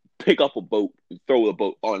swim, pick up a boat, and throw the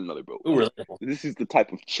boat on another boat. Ooh, really? This is the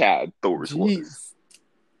type of Chad Thor's was. Jeez.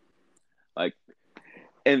 Like,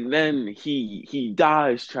 and then he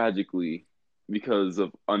dies tragically because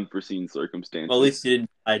of unforeseen circumstances. Well, at least he didn't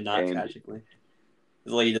die not And- tragically.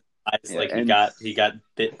 It's like he just dies, Yeah, like and- he got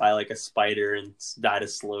bit by like a spider and died a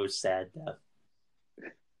slow, sad death.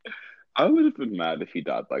 I would have been mad if he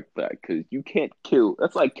died like that because you can't kill.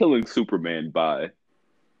 That's like killing Superman by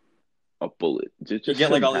a bullet. Just You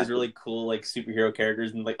get like all these happen. really cool like superhero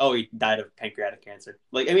characters and like, oh, he died of pancreatic cancer.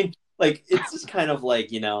 Like, I mean, like it's just kind of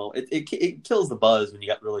like, you know, it kills the buzz when you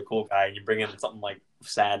got a really cool guy and you bring in something like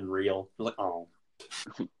sad and real. You're like, oh,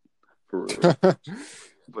 For real.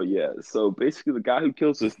 But yeah, so basically, the guy who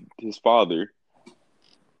kills his father,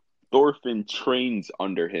 Thorfinn trains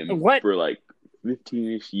under him What? for like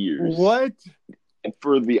 15-ish years. What? And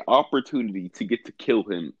for the opportunity to get to kill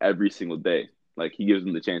him every single day. Like, he gives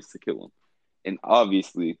him the chance to kill him. And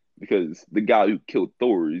obviously, because the guy who killed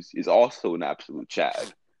Thor's is also an absolute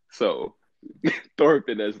Chad. So,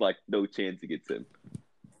 Thorfinn has, like, no chance against him.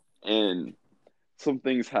 And some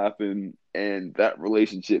things happen, and that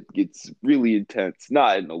relationship gets really intense.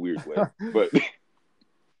 Not in a weird way, but I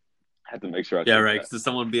have to make sure I yeah, say right. that. So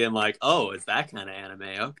someone being like, oh, it's that kind of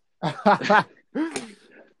anime. Okay.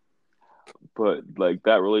 But like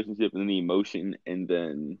that relationship and the emotion, and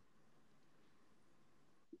then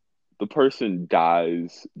the person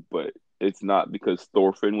dies, but it's not because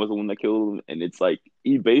Thorfinn was the one that killed him, and it's like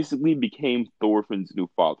he basically became Thorfinn's new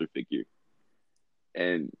father figure,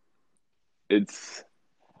 and it's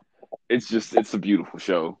a beautiful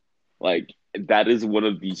show. Like that is one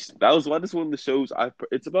of these. That was one of the shows.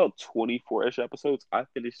 It's about 24-ish episodes. I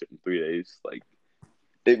finished it in 3 days. Like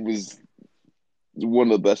it was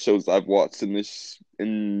one of the best shows I've watched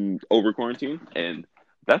in over quarantine, and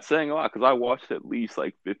that's saying a lot because I watched at least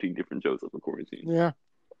like 15 different shows over quarantine. Yeah.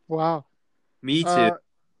 Wow. Me too.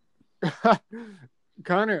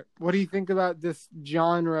 Connor, what do you think about this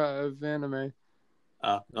genre of anime?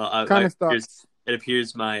 Kind of thoughts. It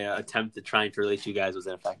appears my attempt at trying to relate to you guys was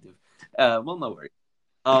ineffective. Well, no worries.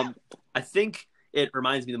 I think it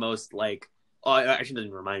reminds me the most like. Oh, it actually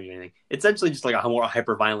doesn't remind me of anything. It's essentially just like a more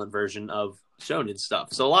hyper-violent version of shonen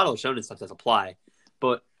stuff. So a lot of shonen stuff does apply.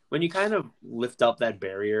 But when you kind of lift up that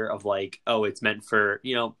barrier of like, oh, it's meant for,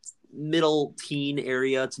 you know, middle teen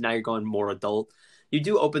area to now you're going more adult, you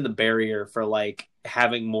do open the barrier for like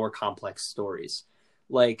having more complex stories.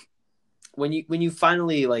 Like when you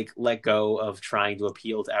finally like let go of trying to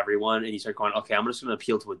appeal to everyone and you start going, okay, I'm just going to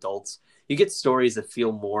appeal to adults, you get stories that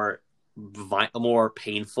feel more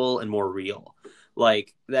painful and more real.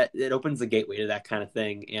 Like that, it opens the gateway to that kind of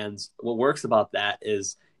thing. And what works about that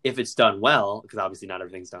is if it's done well, because obviously not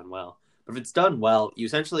everything's done well, but if it's done well, you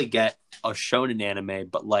essentially get a shonen anime,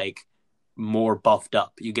 but like more buffed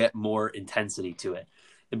up. You get more intensity to it,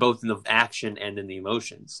 and both in the action and in the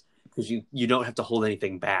emotions, because you don't have to hold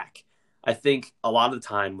anything back. I think a lot of the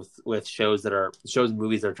time with shows and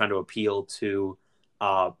movies that are trying to appeal to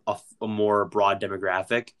a more broad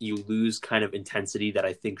demographic, you lose kind of intensity that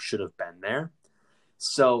I think should have been there.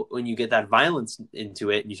 So when you get that violence into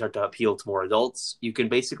it and you start to appeal to more adults, you can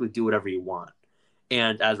basically do whatever you want.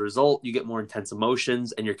 And as a result, you get more intense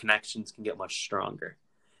emotions and your connections can get much stronger.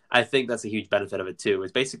 I think that's a huge benefit of it too.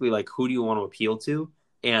 It's basically like, who do you want to appeal to?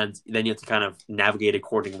 And then you have to kind of navigate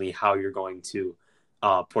accordingly how you're going to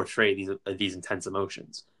portray these intense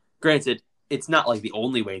emotions. Granted, it's not like the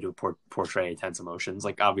only way to portray intense emotions.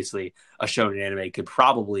 Like obviously, a shonen anime could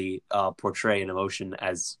probably portray an emotion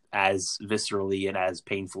as viscerally and as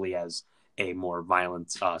painfully as a more violent.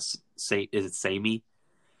 Is it seinen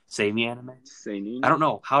anime? Seinen? I don't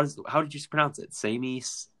know how did you pronounce it? Seinen.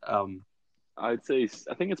 I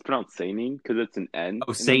think it's pronounced seinen because it's an N.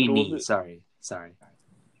 Oh, seinen. Sorry.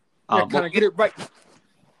 Yeah, kind of get it right.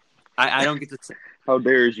 I don't get to say. How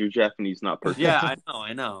dare is your Japanese not perfect? Yeah,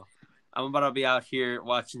 I know. I'm about to be out here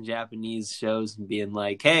watching Japanese shows and being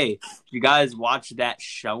like, hey, you guys watch that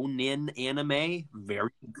shonen anime?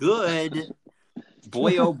 Very good.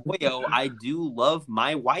 Boy, oh, I do love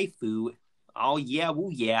my waifu. Oh, yeah, woo,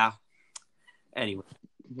 yeah. Anyway.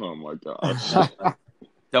 Oh, my gosh.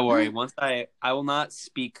 Don't worry. Once I will not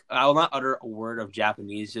utter a word of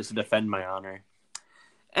Japanese just to defend my honor.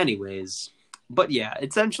 Anyways. But yeah,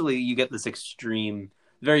 essentially you get this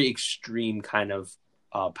very extreme kind of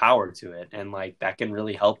power to it, and like that can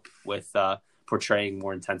really help with portraying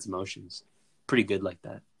more intense emotions. Pretty good like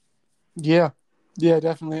that. Yeah,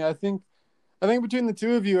 definitely. I think between the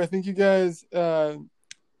two of you, I think you guys talked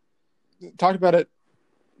about it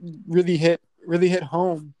really hit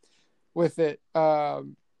home. with it. I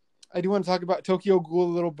do want to talk about Tokyo Ghoul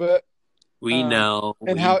a little bit. We know.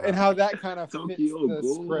 And how that kind of fits Tokyo the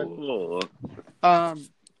Ghoul. script.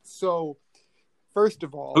 So first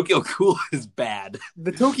of all, Tokyo Ghoul is bad.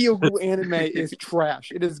 The Tokyo Ghoul anime is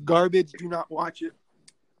trash. It is garbage. Do not watch it.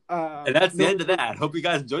 And that's the end of that. Hope you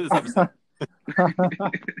guys enjoyed this episode.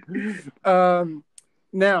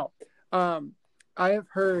 Now, I have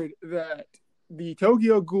heard that the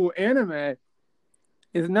Tokyo Ghoul anime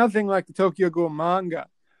is nothing like the Tokyo Ghoul manga.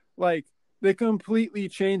 Like, they completely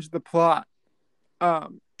changed the plot.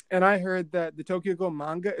 And I heard that the Tokyo Ghoul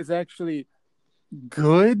manga is actually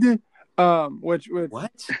good. Which I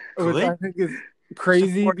think is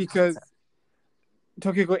crazy because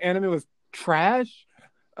Tokyo Ghoul anime was trash.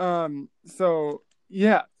 So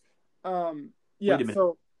yeah. Yeah. Wait a minute.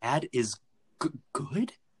 So bad is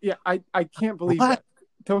good? Yeah, I can't believe that.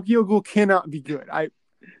 Tokyo Ghoul cannot be good. I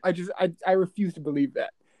refuse to believe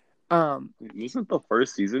that. Wasn't the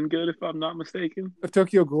first season good, if I'm not mistaken? Of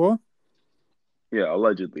Tokyo Ghoul? Yeah,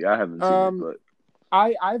 allegedly. I haven't seen it, but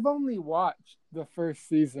I've only watched the first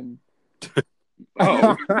season.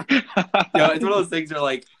 Oh. Yeah, it's one of those things where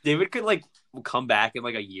like David could like come back in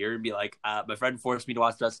like a year and be like, my friend forced me to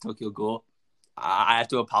watch the rest of Tokyo Ghoul. I have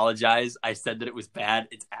to apologize. I said that it was bad.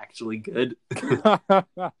 It's actually good.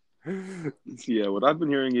 Yeah, what I've been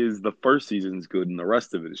hearing is the first season's good and the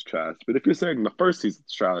rest of it is trash. But if you're saying the first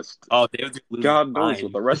season's trash, God knows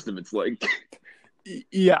what the rest of it's like.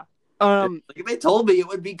 Yeah. Like if they told me it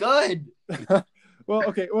would be good. Well,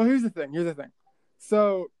 okay. Well, here's the thing.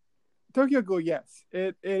 So, Tokyo Ghoul, yes,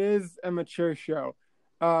 it is a mature show.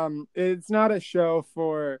 It's not a show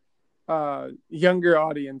for younger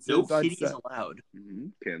audiences. No kitties allowed. Mm-hmm.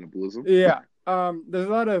 Cannibalism. Yeah. There's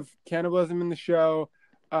a lot of cannibalism in the show.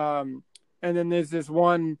 And then there's this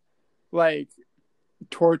one like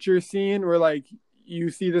torture scene where like you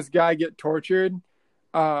see this guy get tortured.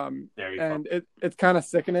 And it's kind of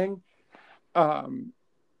sickening.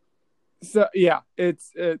 So yeah,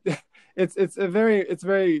 it's a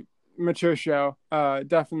very mature show.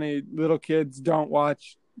 Definitely little kids don't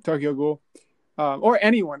watch Tokyo Ghoul. Or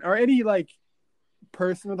anyone, or any like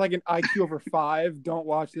person with like an IQ over 5 don't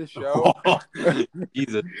watch this show.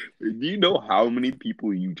 Jesus. Do you know how many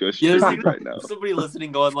people you just triggered right now? Somebody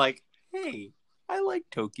listening going like, hey, I like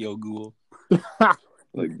Tokyo Ghoul.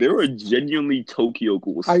 Like there are genuinely Tokyo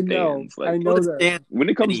Ghoul stands. I know that. When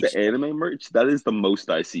it comes to anime merch, that is the most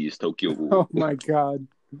I see is Tokyo Ghoul. Oh my god.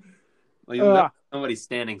 Like somebody's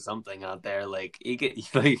standing something out there. Like you get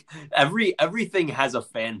like everything has a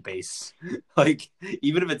fan base. Like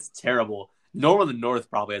even if it's terrible, Normal the North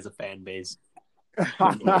probably has a fan base.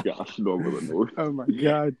 Oh my gosh, Normal the North. Oh my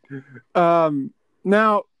god.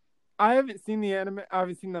 Now I haven't seen the anime. I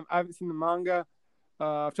haven't seen the manga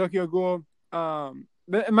of Tokyo Ghoul.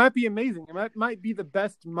 It might be amazing. It might be the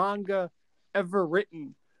best manga ever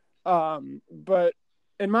written. But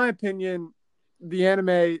in my opinion, the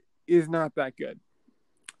anime is not that good.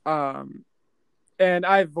 And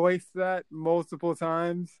I voiced that multiple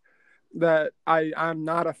times that I'm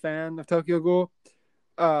not a fan of Tokyo Ghoul.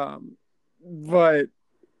 But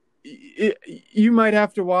you might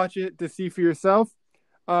have to watch it to see for yourself.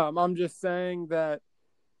 I'm just saying that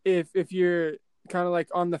if you're kind of like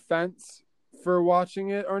on the fence for watching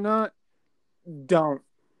it or not, don't.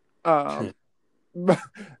 But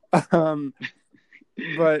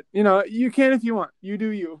you know, you can if you want. You do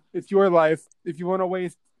you. It's your life. If you want to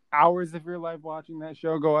waste hours of your life watching that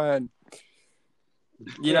show, go ahead.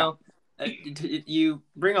 You know, you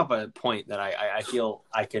bring up a point that I feel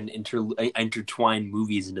I can intertwine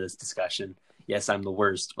movies into this discussion. Yes, I'm the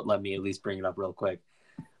worst, but let me at least bring it up real quick.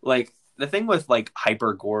 Like the thing with like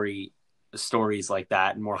hyper gory stories like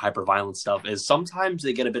that and more hyper violent stuff is sometimes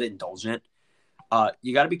they get a bit indulgent.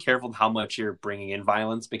 You got to be careful with how much you're bringing in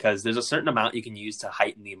violence because there's a certain amount you can use to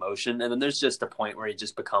heighten the emotion, and then there's just a point where it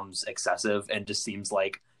just becomes excessive and just seems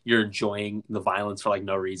like you're enjoying the violence for like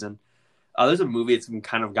no reason. There's a movie that's been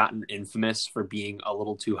kind of gotten infamous for being a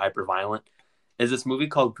little too hyper violent. Is this movie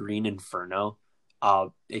called Green Inferno?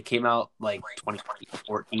 It came out like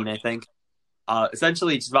 2014, I think.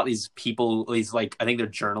 Essentially, it's about these people. These like I think they're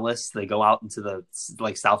journalists. They go out into the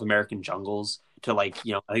like South American jungles to like I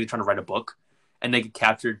think they're trying to write a book. And they get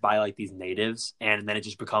captured by like these natives, and then it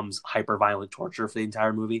just becomes hyper violent torture for the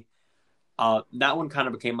entire movie. That one kind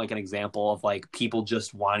of became like an example of like people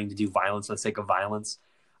just wanting to do violence for the sake of violence.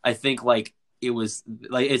 I think like it was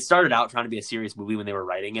like it started out trying to be a serious movie when they were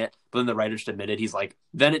writing it, but then the writer just admitted he's like,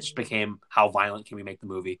 then it just became how violent can we make the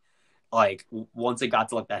movie? Like once it got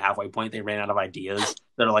to like that halfway point, they ran out of ideas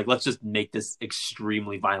that are like, let's just make this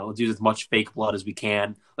extremely violent. Let's use as much fake blood as we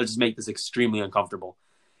can. Let's just make this extremely uncomfortable.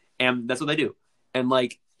 and that's what they do. And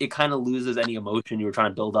like it kind of loses any emotion you were trying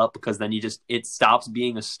to build up because then it stops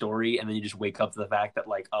being a story, and then you just wake up to the fact that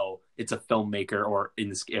like, oh, it's a filmmaker, or in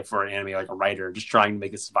this, if for an anime, like a writer just trying to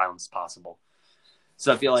make it as violent as possible.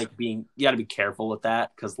 So I feel like you got to be careful with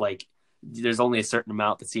that, because like there's only a certain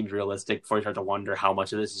amount that seems realistic before you start to wonder how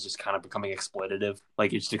much of this is just kind of becoming exploitative.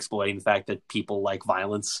 Like you're just exploiting the fact that people like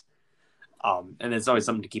violence. And it's always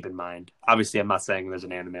something to keep in mind. Obviously, I'm not saying there's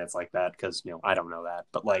an anime that's like that, because I don't know that,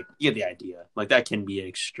 but like you get the idea. Like that can be an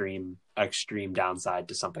extreme downside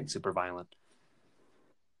to something super violent.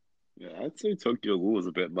 Yeah, I'd say Tokyo Ghoul is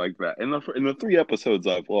a bit like that. In the 3 episodes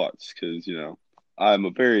I've watched, because I'm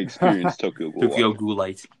a very experienced Tokyo Ghoul Tokyo watcher.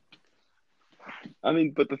 Ghoulite. I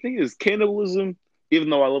mean, but the thing is, cannibalism. Even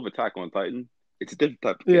though I love Attack on Titan, it's a different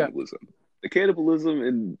type of Yeah. cannibalism. The cannibalism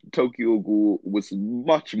in Tokyo Ghoul was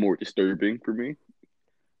much more disturbing for me.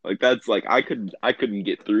 Like that's like I couldn't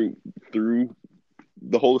get through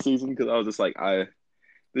the whole season because I was just like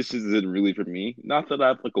this just isn't really for me. Not that I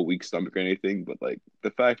have like a weak stomach or anything, but like the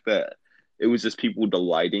fact that it was just people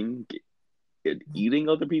delighting in eating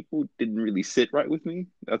other people didn't really sit right with me.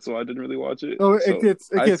 That's why I didn't really watch it. Oh, So it I'd gets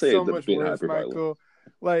say so it's a much bit worse, hyperviolent. Michael.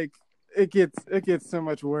 Like it gets so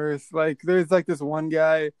much worse. Like there's like this one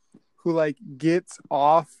guy who like gets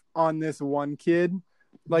off on this one kid.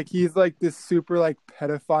 Like he's like this super like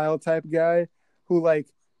pedophile type guy who like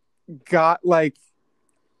got like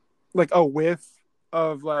a whiff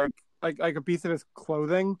of like a piece of his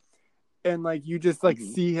clothing, and like you just like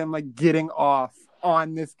see him like getting off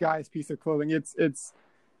on this guy's piece of clothing. It's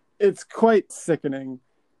quite sickening.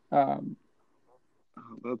 That's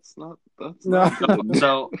No. not good.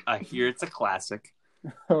 So I hear it's a classic.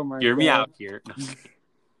 Oh my Hear me God. out here.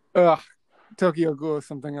 Ugh, Tokyo Ghoul is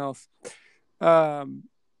something else. But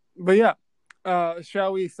yeah,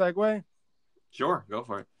 shall we segue? Sure, go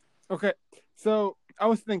for it. Okay, so I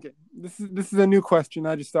was thinking this is a new question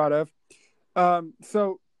I just thought of.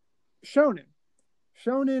 So Shonan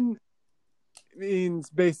means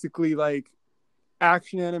basically like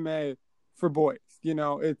action anime for boys.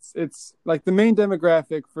 It's like the main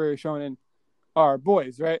demographic for Shonen are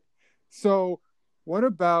boys, right? So what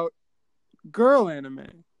about girl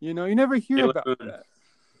anime? You never hear Sailor about Moon. that.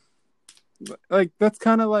 Like that's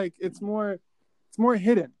kind of like it's more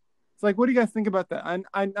hidden. It's like, what do you guys think about that?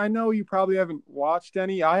 I know you probably haven't watched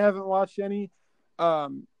any. I haven't watched any. But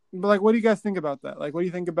like, what do you guys think about that? Like, what do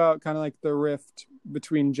you think about kind of like the rift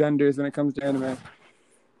between genders when it comes to anime?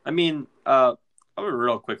 I mean, I'm gonna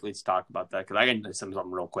real quickly talk about that because I can do something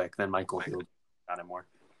real quick. Then Michael will on it more.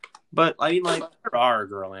 But I mean, like there are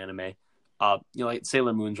girl anime. Like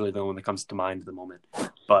Sailor Moon's really the one that comes to mind at the moment.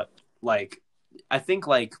 But like, I think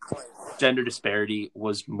like gender disparity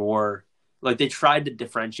was more like they tried to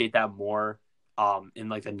differentiate that more in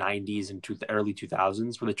like the 90s and the early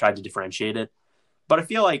 2000s where they tried to differentiate it. But I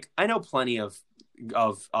feel like I know plenty of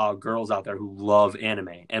girls out there who love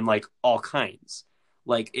anime and like all kinds.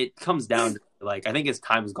 Like it comes down to like I think as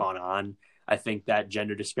time's gone on, I think that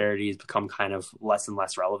gender disparity has become kind of less and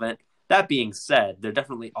less relevant. That being said, there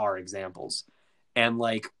definitely are examples. And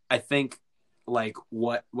like I think like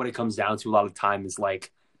what it comes down to a lot of the time is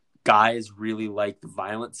like guys really like the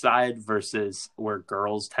violent side versus where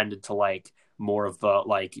girls tended to like more of the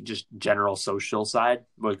like just general social side,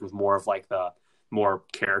 like with more of like the more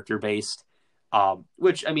character based.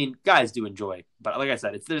 Which I mean, guys do enjoy, but like I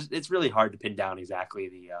said, it's really hard to pin down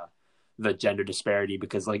exactly the gender disparity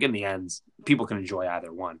because like in the end, people can enjoy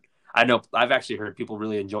either one. I know I've actually heard people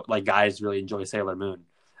really enjoy like guys really enjoy Sailor Moon.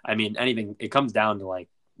 I mean, anything it comes down to like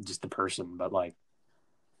just the person, but like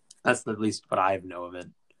that's at least what I know of it.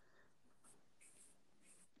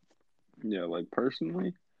 Yeah, like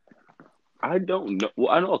personally, I don't know. Well,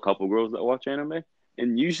 I know a couple girls that watch anime,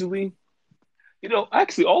 and usually,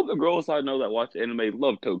 actually, all the girls I know that watch anime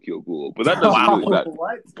love Tokyo Ghoul, but that doesn't really matter.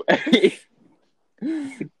 What?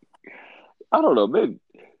 I don't know.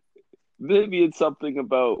 Maybe it's something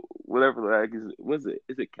about whatever the heck is. Was it?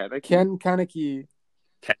 Is it Kaneki? Ken Kaneki.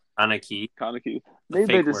 Kaneki. Kaneki.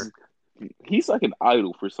 Maybe this is. He's like an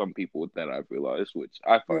idol for some people that I've realized, which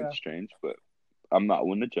I find strange, but I'm not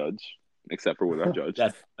one to judge, except for what I've judged.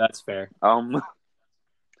 That's fair. I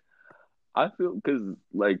feel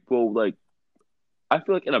I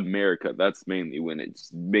feel like in America, that's mainly when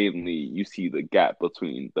you see the gap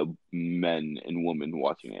between the men and women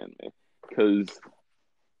watching anime, because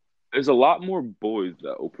there's a lot more boys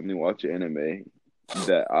that openly watch anime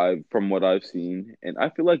from what I've seen, and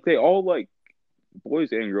I feel like they all like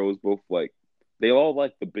boys and girls both like they all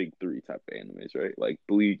like the big three type of animes, right? Like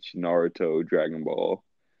Bleach, Naruto, Dragon Ball,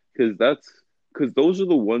 because those are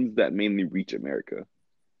the ones that mainly reach America.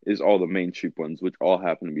 is all the mainstream ones, which all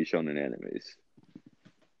happen to be shonen animes.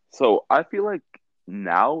 So I feel like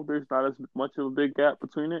now there's not as much of a big gap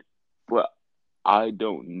between it, but I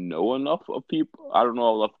don't know enough of people. I don't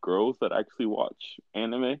know enough girls that actually watch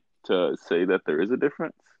anime to say that there is a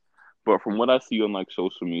difference. But from what I see on like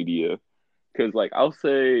social media, because like I'll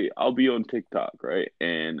be on TikTok, right,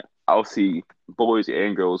 and I'll see boys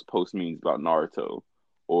and girls post memes about Naruto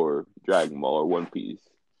or Dragon Ball or One Piece,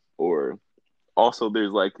 or also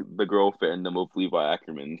there's like the girl fandom of Levi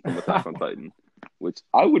Ackerman from Attack on Titan, which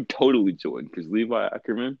I would totally join because Levi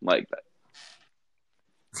Ackerman like that.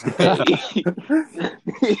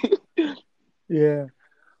 Yeah.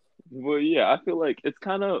 Well, yeah, I feel like it's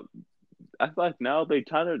kind of. I feel like now they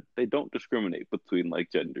don't discriminate between like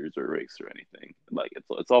genders or race or anything. Like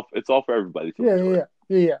it's all for everybody to enjoy.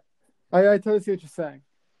 Yeah. I totally see what you're saying.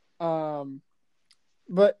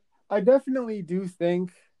 But I definitely do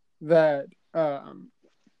think that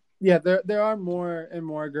there are more and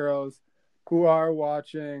more girls who are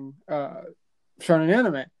watching shonen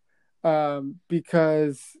anime,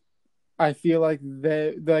 because I feel like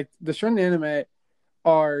the shonen anime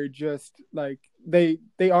are just like they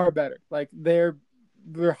are better. Like they're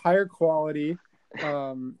higher quality.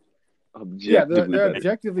 Objectively they're better.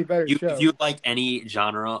 objectively better shows. If you like any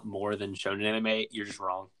genre more than shonen anime, you're just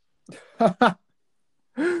wrong. They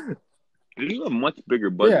have much bigger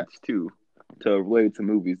budgets too to relate to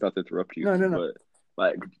movies. Not to interrupt you, No. but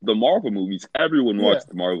like the Marvel movies, everyone watched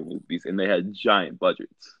the Marvel movies, and they had giant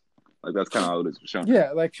budgets. Like that's kind of how it is for shonen.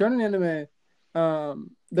 Yeah, like shonen anime,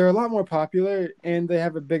 they're a lot more popular and they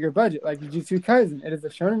have a bigger budget. Like Jujutsu Kaisen, it is a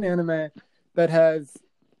shonen anime that has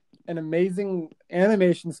an amazing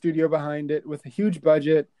animation studio behind it with a huge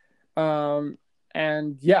budget,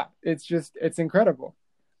 and yeah, it's incredible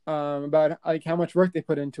about like how much work they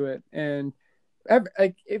put into it. And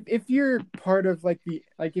like if you're part of like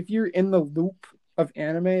if you're in the loop of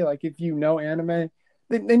anime, like if you know anime,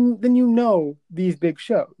 then you know these big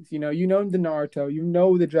shows. You know the Naruto, you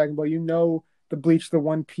know the Dragon Ball, you know the Bleach, the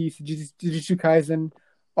One Piece, the Jujutsu Kaisen,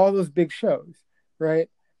 all those big shows, right?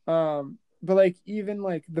 But like even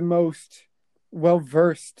like the most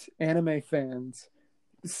well-versed anime fans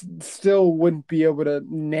still wouldn't be able to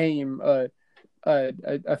name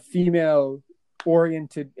a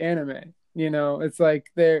female-oriented anime. You know, it's like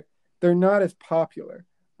they're not as popular.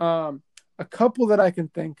 A couple that I can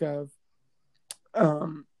think of,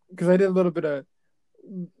 because I did a little bit of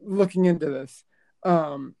looking into this,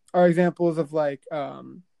 are examples of like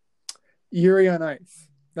Yuri on Ice.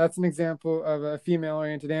 That's an example of a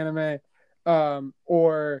female-oriented anime.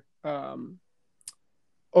 Or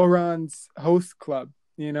Oran's Host Club.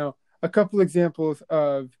 You know, a couple examples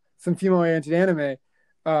of some female-oriented anime.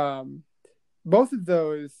 Both of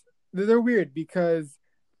those, they're weird because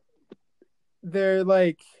they're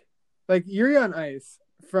like Yuri on Ice.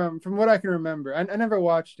 From what I can remember, I never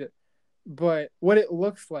watched it, but what it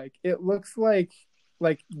looks like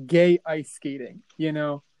like gay ice skating. You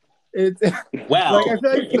know, it's well, like I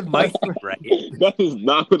feel like it might be right. That is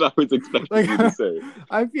not what I was expecting you to say.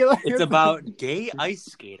 I feel like it's about gay ice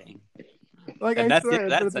skating. Like and I that's swear it.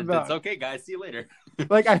 that's That sentence. Okay, guys, see you later.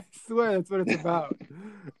 Like I swear that's what it's about.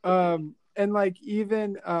 And like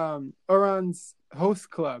even Oran's Host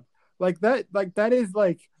Club, like that is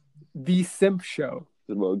like the simp show.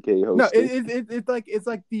 It's about gay hosting.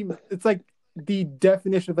 No, it's like the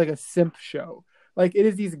definition of like a simp show. Like it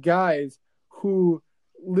is these guys who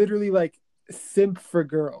literally like simp for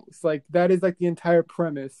girls. Like that is like the entire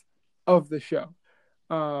premise of the show.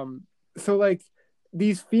 So like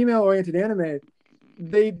these female oriented anime,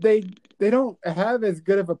 they don't have as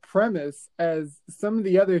good of a premise as some of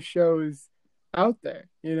the other shows out there.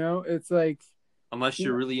 You know, it's like unless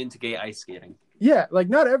you're really into gay ice skating. Yeah, like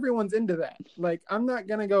not everyone's into that. Like I'm not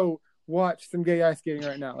gonna go watch some gay ice skating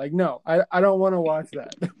right now. Like no, I don't want to watch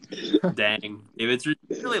that. Dang, if it's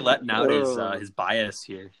really letting out his bias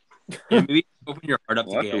here. Yeah, maybe open your heart up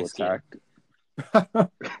to gay ice skating.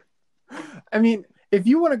 I mean, if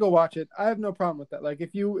you want to go watch it, I have no problem with that. Like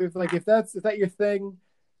if that's your thing,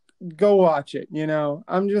 go watch it. You know,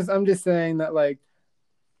 I'm just saying that like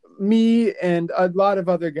me and a lot of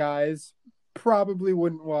other guys probably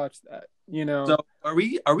wouldn't watch that. You know. So are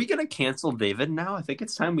we gonna cancel David now? I think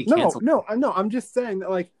it's time we cancel. No. I'm just saying that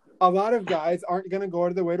like a lot of guys aren't gonna go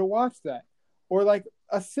out of their way to watch that, or like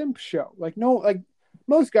a simp show. Like no, like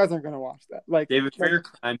most guys aren't gonna watch that. Like David, for your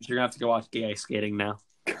crimes, you're gonna have to go watch gay ice skating now.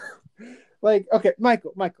 Like okay,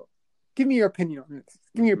 Michael, give me your opinion on this.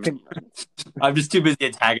 Give me your opinion on this. I'm just too busy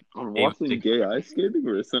attacking. On watching gay ice skating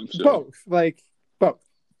or a simp show? Both.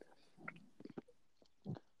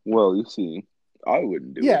 Well, you see, I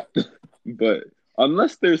wouldn't do it. But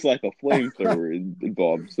Unless there's like a flamethrower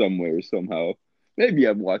involved somewhere somehow. Maybe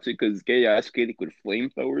I'd watch it because gay ice skating with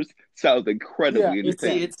flamethrowers sounds incredibly Yeah, You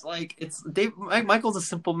see, entertaining. it's like Michael's a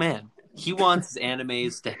simple man. He wants his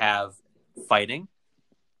animes to have fighting,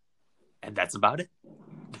 and that's about it.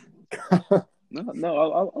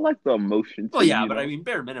 No, I like the emotion too. Well, yeah, you but know? I mean,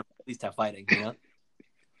 bare minimum, at least have fighting. You know,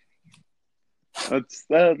 That's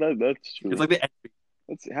true. it's like the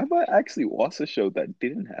Let's see. How about I actually watch a show that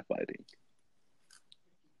didn't have fighting?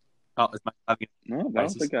 oh, is my having No, I don't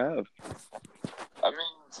crisis? think I have.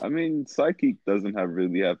 I mean, Psyche doesn't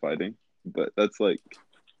really have fighting, but that's like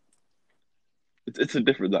it's a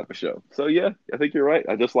different type of show. So yeah, I think you're right.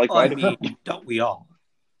 I just like Well, I fighting. mean, don't we all?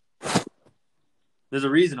 There's a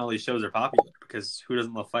reason all these shows are popular because who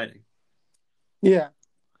doesn't love fighting? yeah,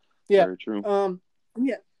 yeah. Very true.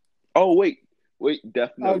 Yeah. Oh wait,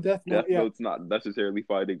 Death Oh, Note. Death Note, yeah. Note's not necessarily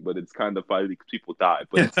fighting, but it's kind of fighting because people die.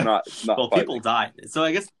 But it's not. It's not Well, fighting. people die, so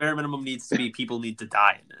I guess bare minimum needs to be people need to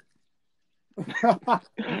die in it.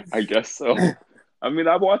 I guess so. I mean,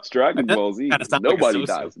 I watched Dragon That Ball Z. kinda sounds like a Nobody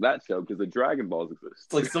so-so. dies in that show because the Dragon Balls exist.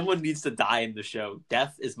 It's like someone needs to die in the show.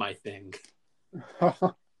 Death is my thing.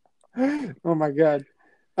 Oh my god.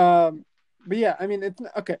 But yeah, I mean, it's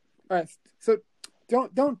okay. All right. So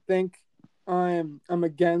don't think I'm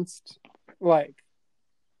against like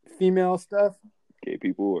female stuff. Gay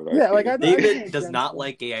people or Yeah, like I David does not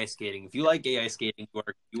like gay ice skating. If you like gay ice skating,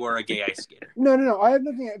 you are a gay ice skater. No. I have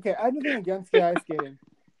nothing. Okay, I have nothing against gay ice skating.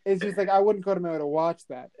 It's just like I wouldn't go to my way to watch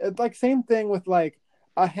that. It's like same thing with like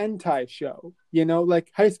a hentai show. You know, like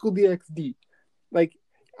High School DxD. Like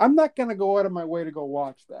I'm not gonna go out of my way to go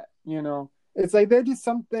watch that. You know, it's like there's just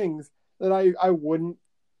some things that I wouldn't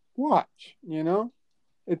watch. You know,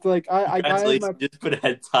 it's like I just put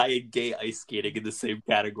hentai and gay ice skating in the same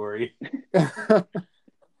category. I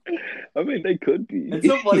mean, they could be. It's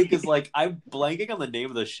so funny because like I'm blanking on the name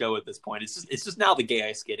of the show at this point. It's just now the gay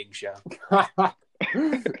ice skating show.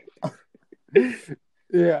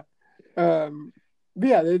 Yeah. But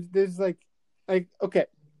yeah, there's like okay,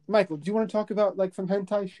 Michael, do you want to talk about like some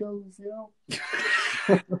hentai shows? You know,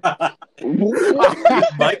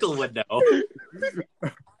 Michael would know.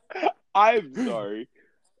 I'm sorry.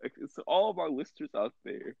 It's all of our listeners out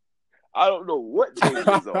there. I don't know what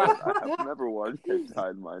channel is on. I have never watched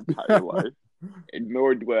hentai in my entire life, and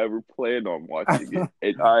nor do I ever plan on watching it.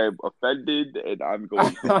 And I am offended, and I'm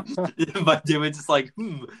going to. But David's just like,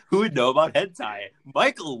 who would know about hentai?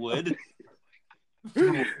 Michael would.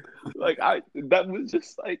 Like that was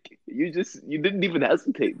just like you didn't even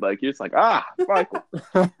hesitate. Like you're just like Michael,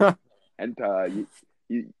 hentai.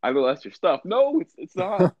 I know that's your stuff. No, it's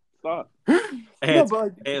not. It's not. Hey, no, but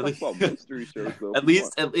like, at Talk about mystery shows, though. At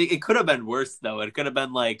least it could have been worse though. It could have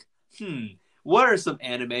been like, what are some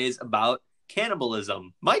animes about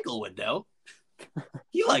cannibalism? Michael would know.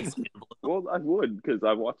 He likes cannibalism. Well, I would because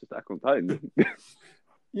I watched Attack on Titan.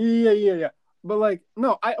 yeah. But like,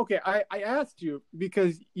 no, I asked you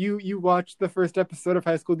because you watched the first episode of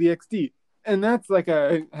High School DxD, and that's like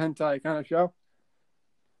a hentai kind of show.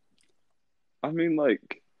 I mean,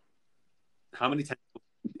 like, How many times?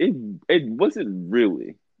 it wasn't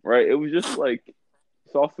really right. It was just like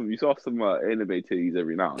you saw some anime titties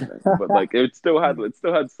every now and then, but like it still had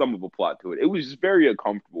some of a plot to it. It was just very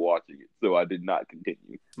uncomfortable watching it, so I did not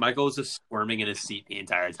continue. Michael was just squirming in his seat the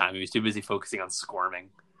entire time. He was too busy focusing on squirming.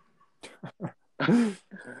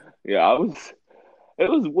 Yeah, It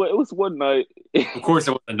was one night. Of course,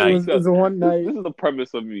 it was a night. It was one night. This is the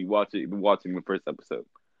premise of me watching the first episode.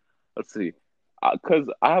 Let's see, because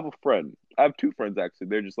I have a friend. I have two friends actually.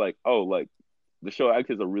 They're just like, oh, like the show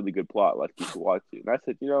actually has a really good plot. Like you should watch it. And I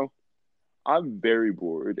said, I'm very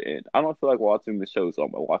bored and I don't feel like watching the shows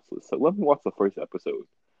on my watch list. So let me watch the first episode.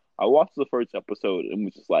 I watched the first episode and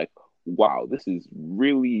was just like, wow, this is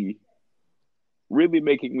really, really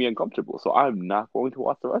making me uncomfortable. So I'm not going to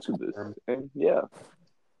watch the rest of this. And yeah.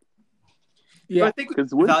 Yeah, I think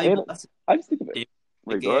because I just think of it.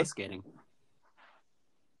 Like ice skating.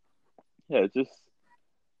 Yeah, just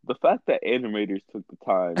the fact that animators took the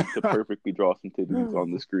time to perfectly draw some titties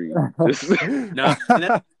on the screen. No, and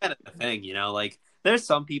that's kind of the thing, like there's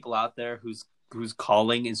some people out there whose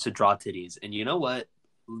calling is to draw titties, and you know what?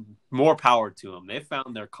 More power to them. They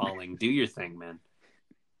found their calling. Do your thing, man.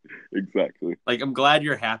 Exactly. Like I'm glad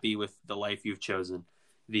you're happy with the life you've chosen,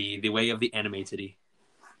 the way of the anime titty.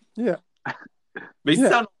 Yeah. They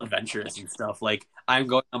sound adventurous and stuff. Like I'm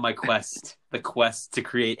going on my quest, the quest to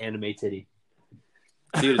create anime titty.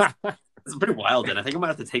 Dude, it's pretty wild, and I think I might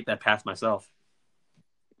have to take that path myself.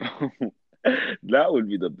 That would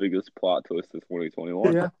be the biggest plot twist of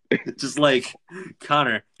 2021. Yeah. Just like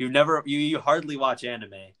Connor, you hardly watch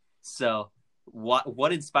anime, so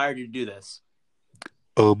What inspired you to do this?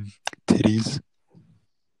 Titties.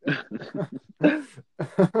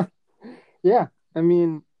 Yeah, I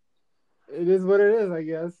mean, it is what it is, I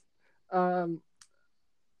guess. I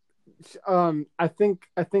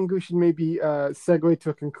think we should maybe segue to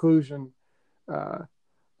a conclusion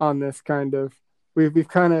on this kind of. We've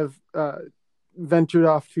kind of ventured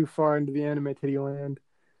off too far into the anime titty land.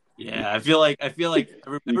 Yeah, I feel like You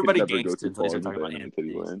can everybody never go gangsta too until they far start talking into about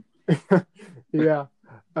Titty anime. Land.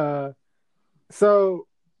 Yeah. So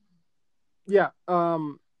yeah.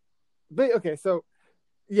 But okay. So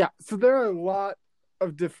yeah. So there are a lot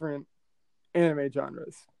of different anime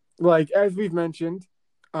genres, like as we've mentioned,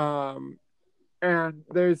 and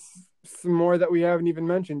there's some more that we haven't even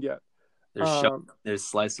mentioned yet. There's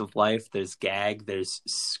slice of life, there's gag, there's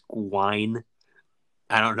squine.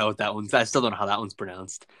 I don't know what that one's. I still don't know how that one's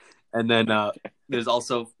pronounced. And then there's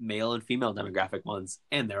also male and female demographic ones,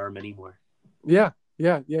 and there are many more. Yeah.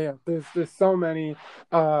 There's so many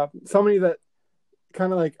that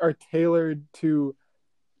kind of like are tailored to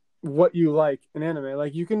what you like in anime.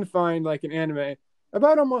 Like you can find like an anime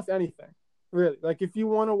about almost anything, really. Like if you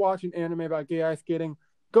want to watch an anime about gay ice skating,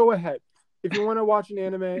 go ahead. If you want to watch an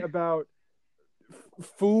anime about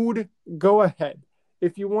food, go ahead.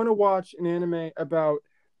 If you want to watch an anime about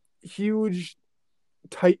huge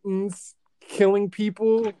titans killing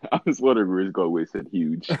people, I was wondering where he's going with said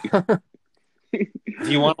huge. If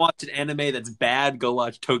you want to watch an anime that's bad, go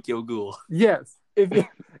watch Tokyo Ghoul. yes. If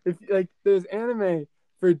like there's anime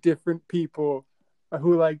for different people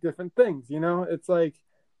who like different things, you know? It's like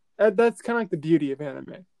that's kind of like the beauty of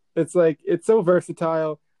anime. It's like it's so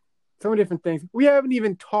versatile, so many different things. We haven't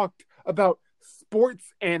even talked about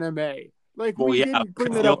sports anime. Like Well, we yeah, didn't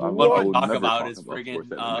bring the that up. only one I we will talk never about talk is about friggin'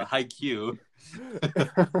 sports anime.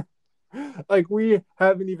 Haikyuu. Like we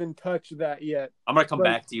haven't even touched that yet. I'm gonna come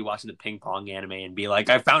Like- back to you watching the ping pong anime and be like,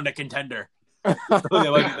 I found a contender. That might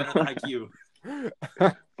be better than Haikyuu.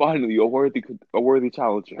 Finally, a worthy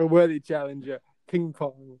challenger. A worthy challenger, ping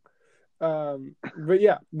pong. But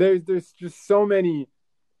yeah, there's just so many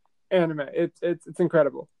anime. It's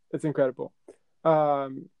incredible. It's incredible.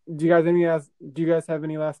 Do you guys have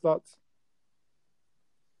any last thoughts?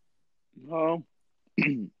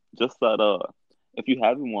 Just that if you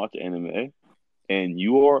haven't watched anime and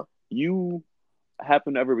you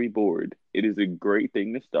happen to ever be bored, it is a great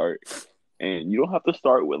thing to start. And you don't have to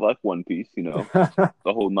start with like One Piece, the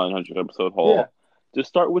whole 900 episode haul. Yeah. Just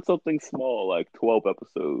start with something small, like 12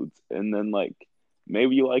 episodes, and then like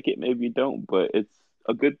maybe you like it, maybe you don't, but it's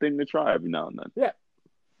a good thing to try every now and then.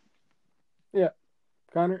 Yeah.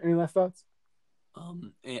 Connor, any last thoughts?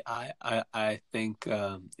 I think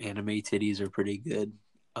anime titties are pretty good.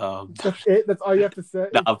 That's it. That's all you have to say.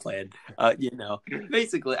 No, I'm playing.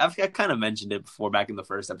 Basically, I kind of mentioned it before back in the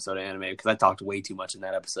first episode of anime because I talked way too much in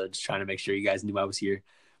that episode, just trying to make sure you guys knew I was here.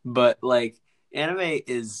 But like, anime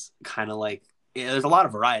is kind of like there's a lot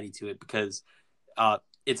of variety to it because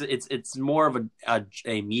it's more of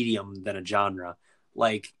a medium than a genre.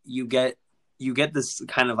 Like you get this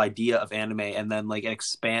kind of idea of anime, and then like it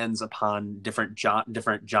expands upon different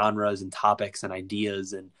genres and topics and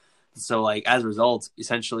ideas. And so like as a result,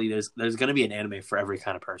 essentially there's going to be an anime for every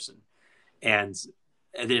kind of person, and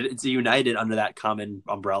it's united under that common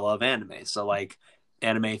umbrella of anime. So like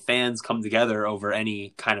anime fans come together over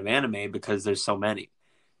any kind of anime because there's so many,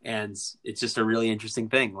 and it's just a really interesting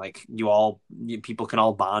thing. Like people can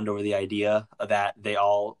all bond over the idea that they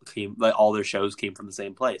all their shows came from the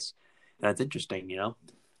same place, and that's interesting,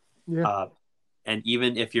 Yeah. And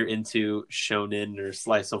even if you're into shonen or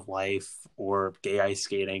slice of life or gay ice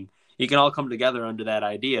skating, you can all come together under that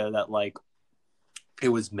idea that like it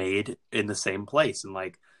was made in the same place, and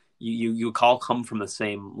like you all come from the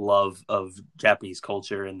same love of Japanese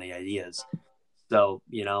culture and the ideas. So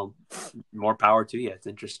more power to you. It's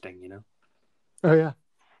interesting. Oh yeah.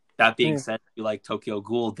 That being said, if you like Tokyo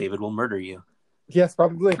Ghoul, David will murder you. Yes,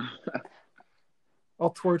 probably. I'll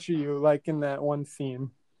torture you like in that one scene.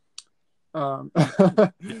 Fun.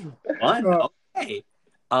 Okay.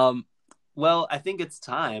 Well, I think it's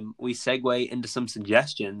time we segue into some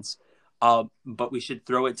suggestions. But we should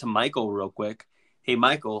throw it to Michael real quick. Hey,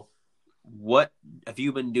 Michael, what have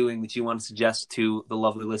you been doing that you want to suggest to the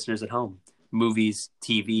lovely listeners at home? Movies,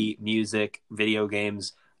 TV, music, video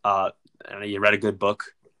games. I don't know, you read a good book?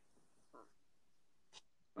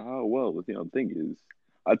 Oh, well, the thing is,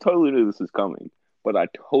 I totally knew this was coming, but I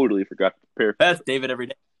totally forgot to prepare for That's it. David every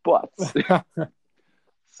day. But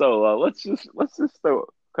so let's just throw.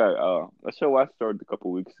 Okay, a show I started a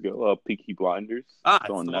couple weeks ago, Peaky Blinders. It's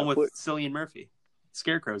on the Netflix. one with Cillian Murphy.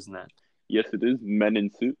 Scarecrow's in that. Yes, it is. Men in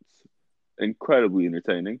Suits. incredibly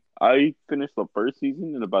entertaining. I finished the first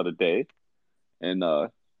season in about a day, and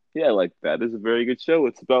yeah, like that is a very good show.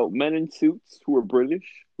 It's about men in suits who are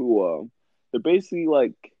British, who they're basically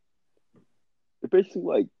like they're basically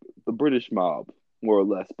like the British mob, more or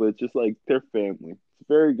less, but it's just like their family. It's a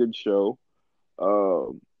very good show.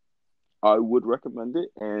 Um, I would recommend it,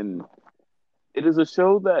 and it is a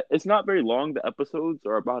show that it's not very long. The episodes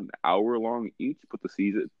are about an hour long each, but the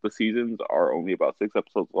seasons are only about 6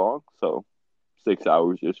 episodes long, so 6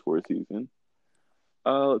 hours just for a season.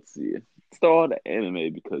 Let's see. Let's throw out an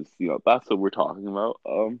anime because that's what we're talking about.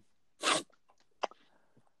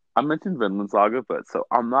 I mentioned Vinland Saga, but so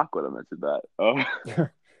I'm not going to mention that. What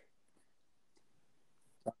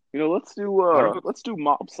about Let's do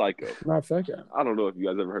Mob Psycho. Mob Psycho. I don't know if you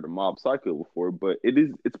guys ever heard of Mob Psycho before, but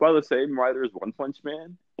it's by the same writer as One Punch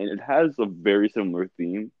Man, and it has a very similar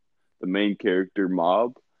theme. The main character,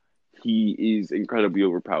 Mob, he is incredibly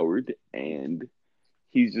overpowered, and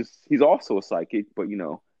he's also a psychic, but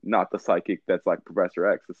not the psychic that's like Professor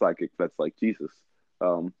X, the psychic that's like Jesus.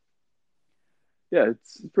 Um, yeah,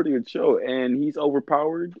 it's a pretty good show, and he's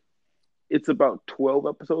overpowered. It's about 12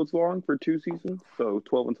 episodes long for 2 seasons, so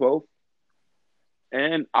 12 and 12.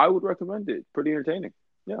 And I would recommend it. Pretty entertaining.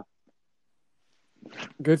 Yeah.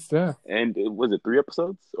 Good stuff. And was it 3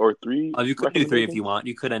 episodes or three? You could do 3 if you want.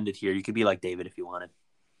 You could end it here. You could be like David if you wanted.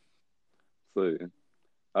 So,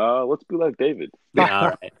 let's be like David. All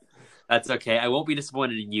right. That's okay. I won't be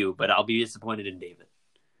disappointed in you, but I'll be disappointed in David.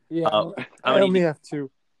 Yeah, I only have 2.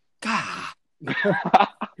 God.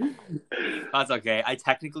 That's okay. I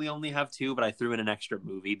technically only have 2, but I threw in an extra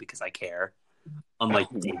movie because I care. Unlike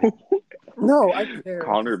David. No, I care.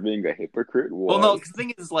 Connor being a hypocrite. Well, no, because the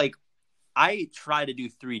thing is, like, I try to do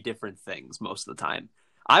 3 different things most of the time.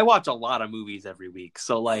 I watch a lot of movies every week,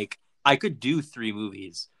 so like I could do 3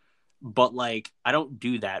 movies, but like I don't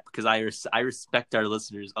do that because I respect our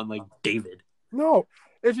listeners, unlike David. No,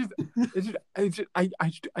 it's just I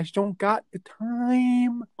just don't got the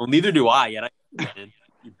time. Well, neither do I yet.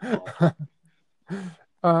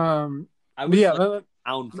 I was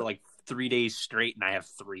down for like 3 days straight, and I have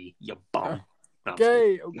 3. You bum. No,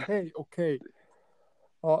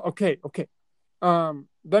 Okay.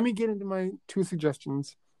 Let me get into my 2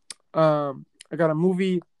 suggestions. I got a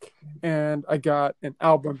movie and I got an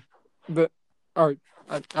album. An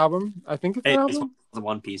album. I think it's an album. This one's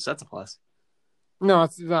One Piece. That's a plus. No,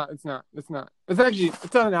 it's not. It's not. It's not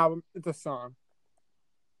not an album. It's a song.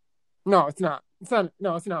 No, it's not. It's not.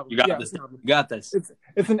 No, it's an album. You got this. You got this.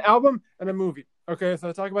 It's an album and a movie. Okay, so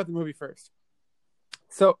I'll talk about the movie first.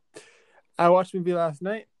 So, I watched the movie last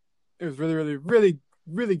night. It was really, really, really,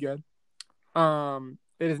 really good. It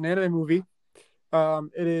is an anime movie.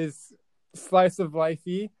 It is slice of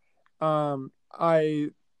lifey. I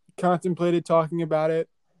contemplated talking about it,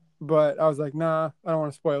 but I was like, nah, I don't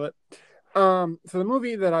want to spoil it. So the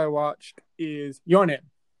movie that I watched is Your Name.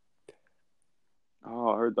 Oh,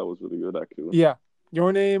 I heard that was really good, actually. Yeah,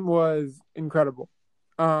 Your Name was incredible.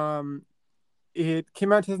 It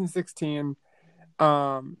came out in 2016.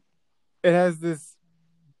 It has this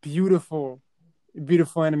beautiful,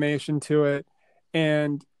 beautiful animation to it,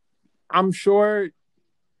 and I'm sure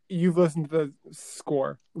you've listened to the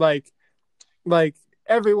score. Like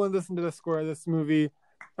everyone listened to the score of this movie,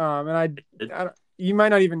 and you might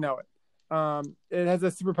not even know it. It has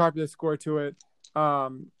a super popular score to it.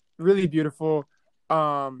 Really beautiful.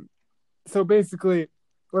 So basically,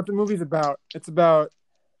 what the movie's about, it's about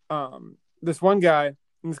this one guy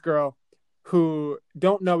and this girl who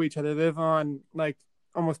don't know each other. They live on like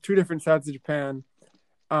almost 2 different sides of Japan.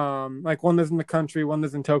 Like one lives in the country, one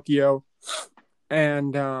lives in Tokyo,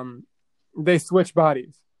 and they switch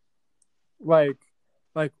bodies. Like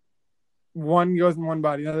one goes in one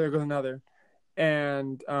body, another goes in another,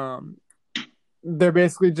 and they're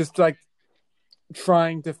basically just like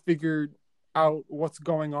trying to figure out what's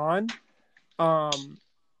going on.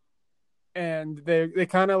 And they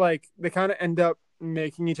kind of end up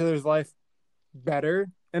making each other's life better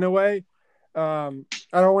in a way. I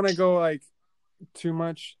don't want to go like too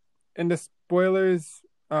much into spoilers.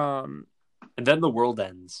 And then the world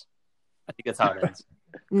ends. I think that's how it ends.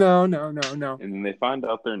 No. And then they find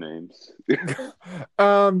out their names.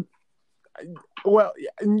 Well,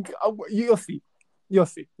 you'll see.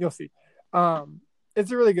 It's a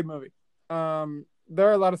really good movie. There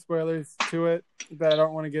are a lot of spoilers to it that I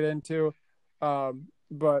don't want to get into.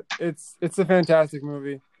 But it's a fantastic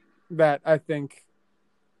movie that I think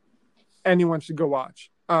anyone should go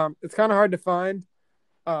watch. It's kind of hard to find.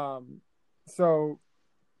 So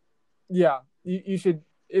yeah, you should,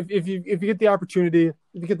 if you get the opportunity, if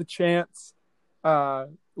you get the chance,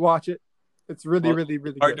 watch it. It's really, Well, really,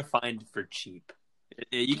 really hard good. to find for cheap.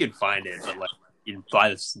 You can find it, but like you can buy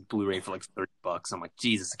this Blu-ray for like $30. I'm like,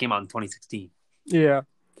 Jesus, it came out in 2016. Yeah.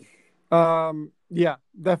 Yeah,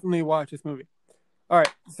 definitely watch this movie. All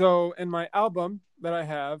right. So, and my album that I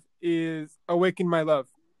have is Awaken My Love.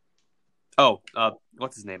 Oh,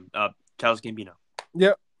 what's his name? Childish Gambino.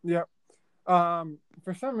 Yep. Yep.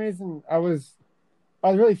 For some reason I was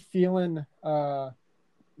really feeling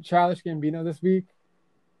Childish Gambino this week,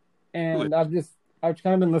 and I've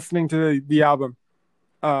kind of been listening to the album.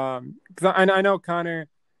 Because I know Connor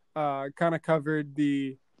kind of covered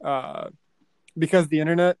the Because the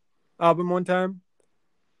Internet album one time.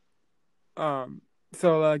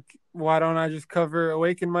 So like, why don't I just cover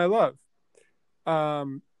Awaken My Love?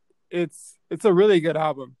 It's a really good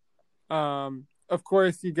album. Of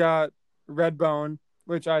course you got Redbone,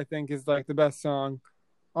 which I think is like the best song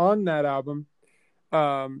on that album.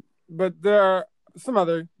 But there are some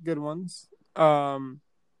other good ones on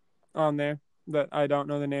there that I don't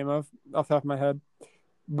know the name of off the top of my head.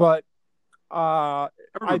 But I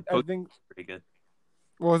think pretty good.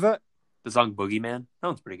 What was that? The song Boogeyman? That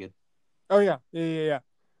one's pretty good. Oh yeah.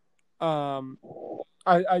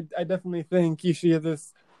 I definitely think you should give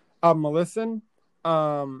this album a listen.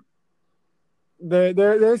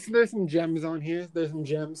 There's some gems on here. There's some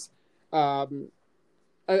gems. I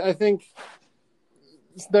think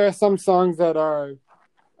there are some songs that are,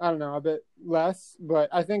 I don't know, a bit less, but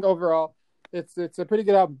I think overall it's a pretty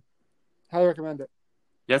good album. Highly recommend it.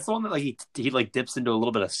 Yeah, it's the one that like he like dips into a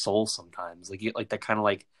little bit of soul sometimes. Like you get like that kind of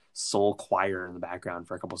like soul choir in the background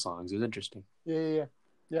for a couple songs. It was interesting. Yeah.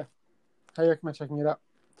 Highly recommend checking it out.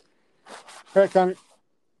 All right, Connor.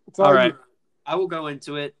 All right. I will go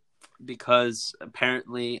into it because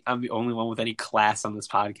apparently I'm the only one with any class on this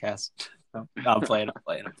podcast. I'm playing.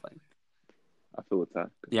 I feel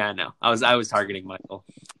attacked. Yeah, I know. I was targeting Michael.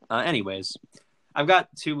 Anyways, I've got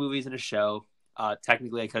 2 movies and a show.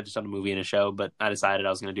 Technically, I could have just done a movie and a show, but I decided I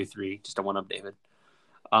was going to do 3 just to one-up David.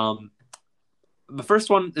 The first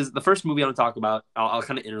one is the first movie I'm going to talk about. I'll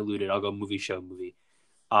kind of interlude it. I'll go movie, show, movie.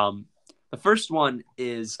 The first one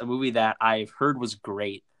is a movie that I've heard was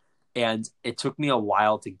great, and it took me a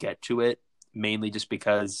while to get to it, mainly just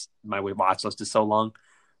because my watch list is so long.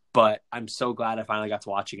 But I'm so glad I finally got to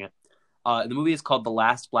watching it. The movie is called The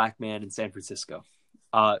Last Black Man in San Francisco.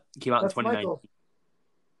 It came out in 2019. Michael.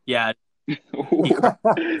 Yeah.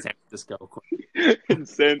 San Francisco. In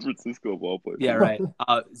San Francisco, of all places. Yeah, right.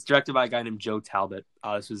 It's directed by a guy named Joe Talbot.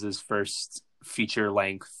 This was his first feature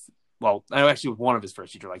length. Well, actually, one of his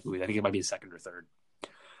first feature length movies. I think it might be his second or third.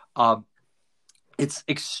 It's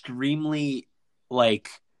extremely like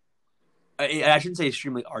I shouldn't say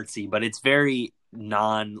extremely artsy, but it's very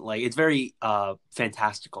it's very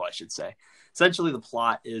fantastical, I should say. Essentially, the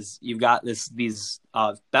plot is you've got these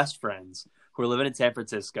best friends who are living in San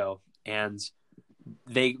Francisco, and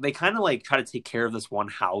they kind of like try to take care of this one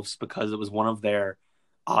house because it was one of their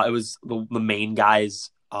it was the main guy's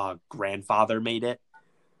grandfather made it,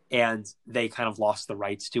 and they kind of lost the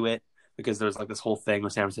rights to it because there's like this whole thing where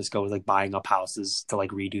San Francisco was like buying up houses to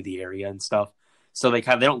like redo the area and stuff. So they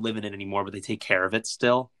don't live in it anymore, but they take care of it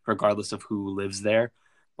still, regardless of who lives there.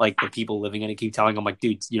 Like the people living in it keep telling them, like,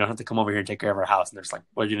 dude, you don't have to come over here and take care of our house. And they're just like,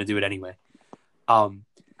 we're going to do it anyway. So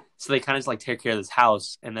they kind of just like take care of this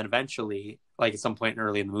house. And then eventually, like at some point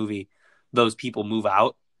early in the movie, those people move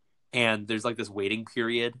out. And there's like this waiting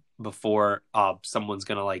period before someone's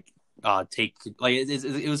going to like take, like,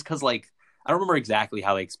 it was because like, I don't remember exactly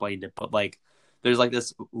how they explained it, but like, there's like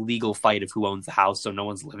this legal fight of who owns the house. So no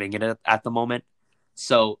one's living in it at the moment.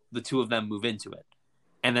 So the two of them move into it.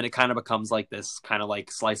 And then it kind of becomes like this kind of like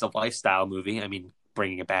slice of lifestyle movie. I mean,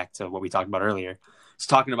 bringing it back to what we talked about earlier. It's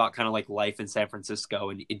talking about kind of like life in San Francisco,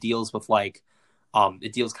 and it deals with like,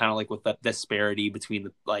 it deals kind of like with the disparity between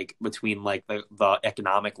the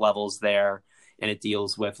economic levels there, and it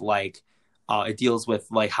deals with how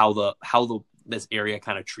this area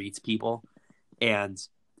kind of treats people, and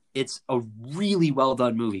it's a really well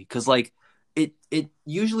done movie because like it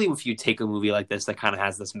usually if you take a movie like this that kind of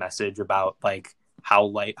has this message about like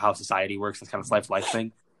how society works, this kind of life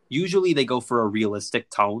thing, usually they go for a realistic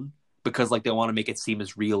tone because like they want to make it seem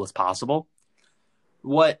as real as possible.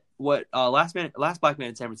 What Last Black Man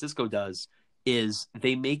in San Francisco does is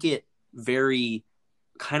they make it very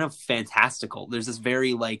kind of fantastical. There's this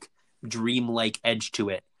very like dreamlike edge to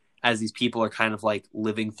it as these people are kind of like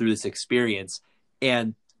living through this experience,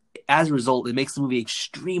 and as a result, it makes the movie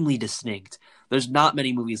extremely distinct. There's not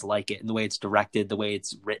many movies like it in the way it's directed, the way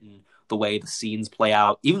it's written, the way the scenes play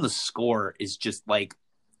out. Even the score is just like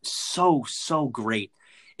so great.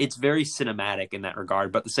 it's very cinematic in that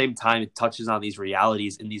regard, but at the same time, it touches on these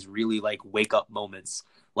realities in these really like wake up moments,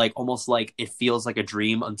 like almost like it feels like a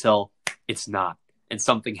dream until it's not, and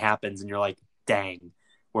something happens, and you're like, dang,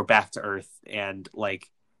 we're back to earth, and like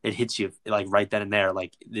it hits you like right then and there,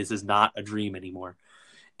 like this is not a dream anymore,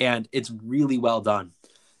 and it's really well done.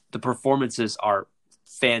 The performances are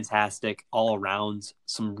fantastic all around.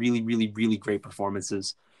 Some really, really, really great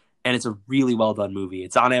performances. And it's a really well done movie.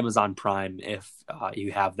 It's on Amazon Prime if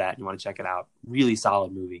you have that and you want to check it out. Really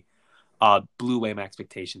solid movie. Blew away my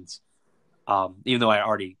expectations, even though I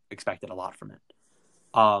already expected a lot from it.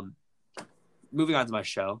 Moving on to my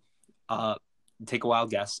show. Take a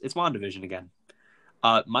wild guess. It's WandaVision again.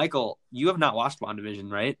 Michael, you have not watched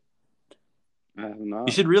WandaVision, right? I have not.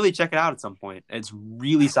 You should really check it out at some point. It's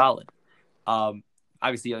really solid.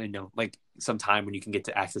 Obviously, you know, like some time when you can get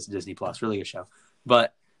to access to Disney Plus. Really good show.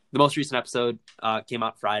 But the most recent episode came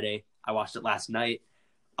out Friday. I watched it last night.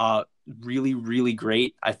 Really, really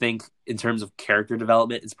great. I think in terms of character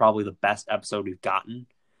development, it's probably the best episode we've gotten.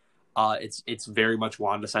 It's very much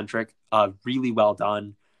Wanda centric. Really well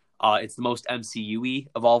done. It's the most MCU-y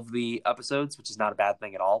of all of the episodes, which is not a bad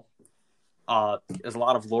thing at all. There's a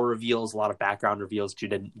lot of lore reveals, a lot of background reveals that you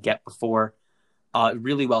didn't get before.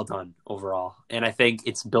 Really well done overall. And I think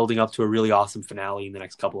it's building up to a really awesome finale in the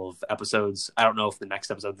next couple of episodes. I don't know if the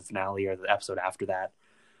next episode is the finale or the episode after that,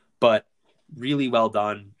 but really well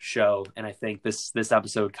done show. And I think this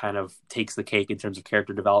episode kind of takes the cake in terms of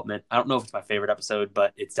character development. I don't know if it's my favorite episode,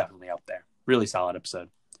 but it's definitely up there. Really solid episode.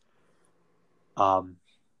 And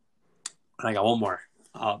I got one more.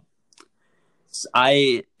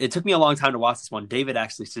 It took me a long time to watch this one. David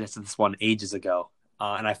actually suggested this one ages ago,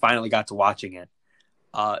 and I finally got to watching it.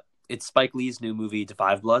 It's Spike Lee's new movie, Da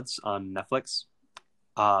 5 Bloods, on Netflix.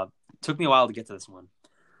 Took me a while to get to this one.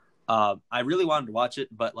 I really wanted to watch it,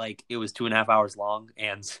 but like it was 2.5 hours long,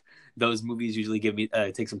 and those movies usually give me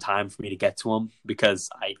take some time for me to get to them because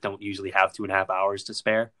I don't usually have 2.5 hours to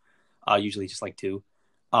spare. Usually just like 2.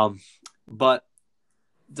 But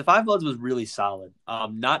Da 5 Bloods was really solid.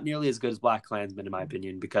 Not nearly as good as Black Klansman in my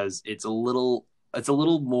opinion because it's a little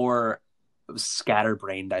more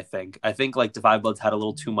scatterbrained. I think like Da 5 Bloods had a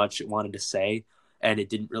little too much it wanted to say, and it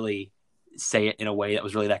didn't really say it in a way that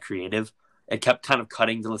was really that creative. It kept kind of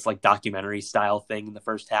cutting to this like documentary style thing in the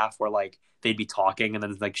first half where like they'd be talking and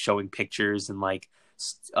then like showing pictures and like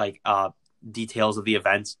details of the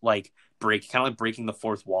events, like breaking the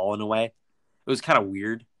fourth wall in a way. It was kind of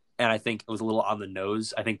weird. And I think it was a little on the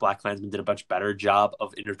nose. I think Black Klansman did a much better job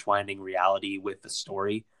of intertwining reality with the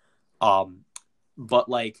story. But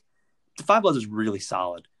like Da 5 Bloods is really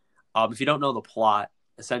solid. If you don't know the plot,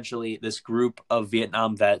 essentially this group of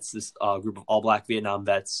Vietnam vets, this group of all black Vietnam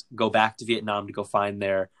vets go back to Vietnam to go find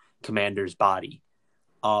their commander's body.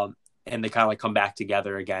 And they kind of like come back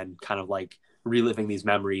together again, kind of like reliving these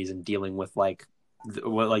memories and dealing with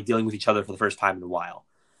dealing with each other for the first time in a while.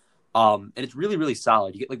 And it's really, really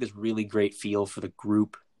solid. You get like this really great feel for the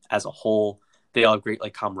group as a whole. They all have great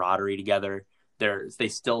like camaraderie together. They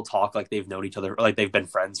still talk like they've known each other, like they've been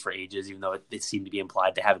friends for ages, even though it seemed to be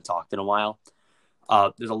implied they haven't talked in a while.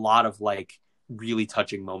 There's a lot of like really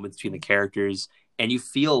touching moments between the characters, and you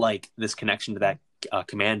feel like this connection to that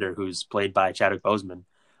commander who's played by Chadwick Boseman.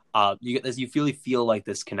 You feel like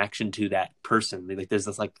this connection to that person. Like there's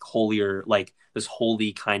this like holier, like this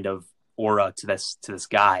holy kind of aura to this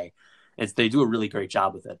guy. And they do a really great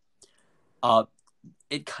job with it.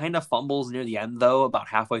 It kind of fumbles near the end though. About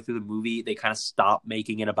halfway through the movie, they kind of stop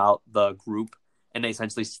making it about the group, and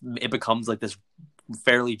it becomes like this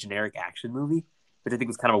fairly generic action movie, which I think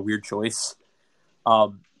was kind of a weird choice.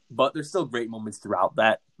 But there's still great moments throughout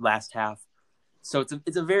that last half. So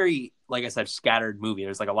it's a very, like I said, scattered movie.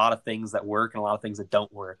 There's like a lot of things that work and a lot of things that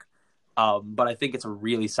don't work. But I think it's a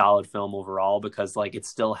really solid film overall because like it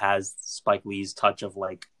still has Spike Lee's touch of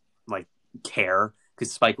like care, because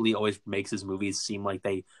Spike Lee always makes his movies seem like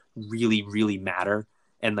they really, really matter,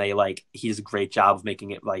 and he does a great job of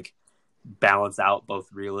making it like balance out both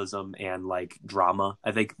realism and like drama.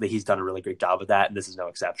 I think that he's done a really great job with that, and this is no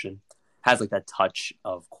exception. Has like that touch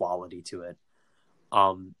of quality to it.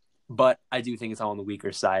 But I do think it's on the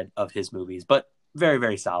weaker side of his movies, but very,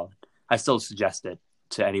 very solid. I still suggest it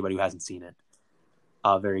to anybody who hasn't seen it.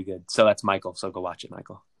 Very good. So that's Michael. So go watch it,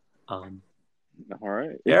 Michael. All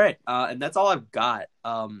right. All right. And that's all I've got.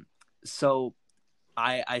 So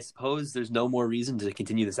I suppose there's no more reason to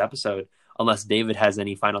continue this episode unless David has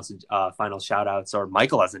any final shout outs or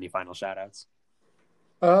Michael has any final shout outs.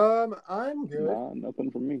 I'm good. Nah,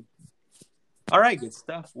 nothing from me. All right. Good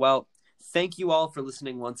stuff. Well, thank you all for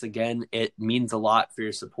listening once again. It means a lot for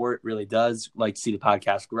your support. It really does. Like to see the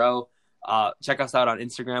podcast grow. Check us out on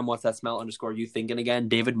Instagram. What's that smell _you thinking again?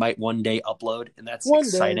 David might one day upload, and that's One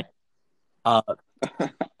exciting. day.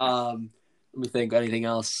 Let me think. Anything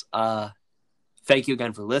else? Thank you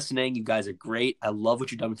again for listening. You guys are great. I love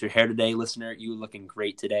what you've done with your hair today, listener. You looking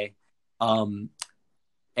great today. And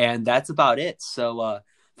that's about it. So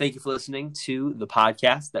thank you for listening to the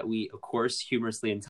podcast that we, of course, humorously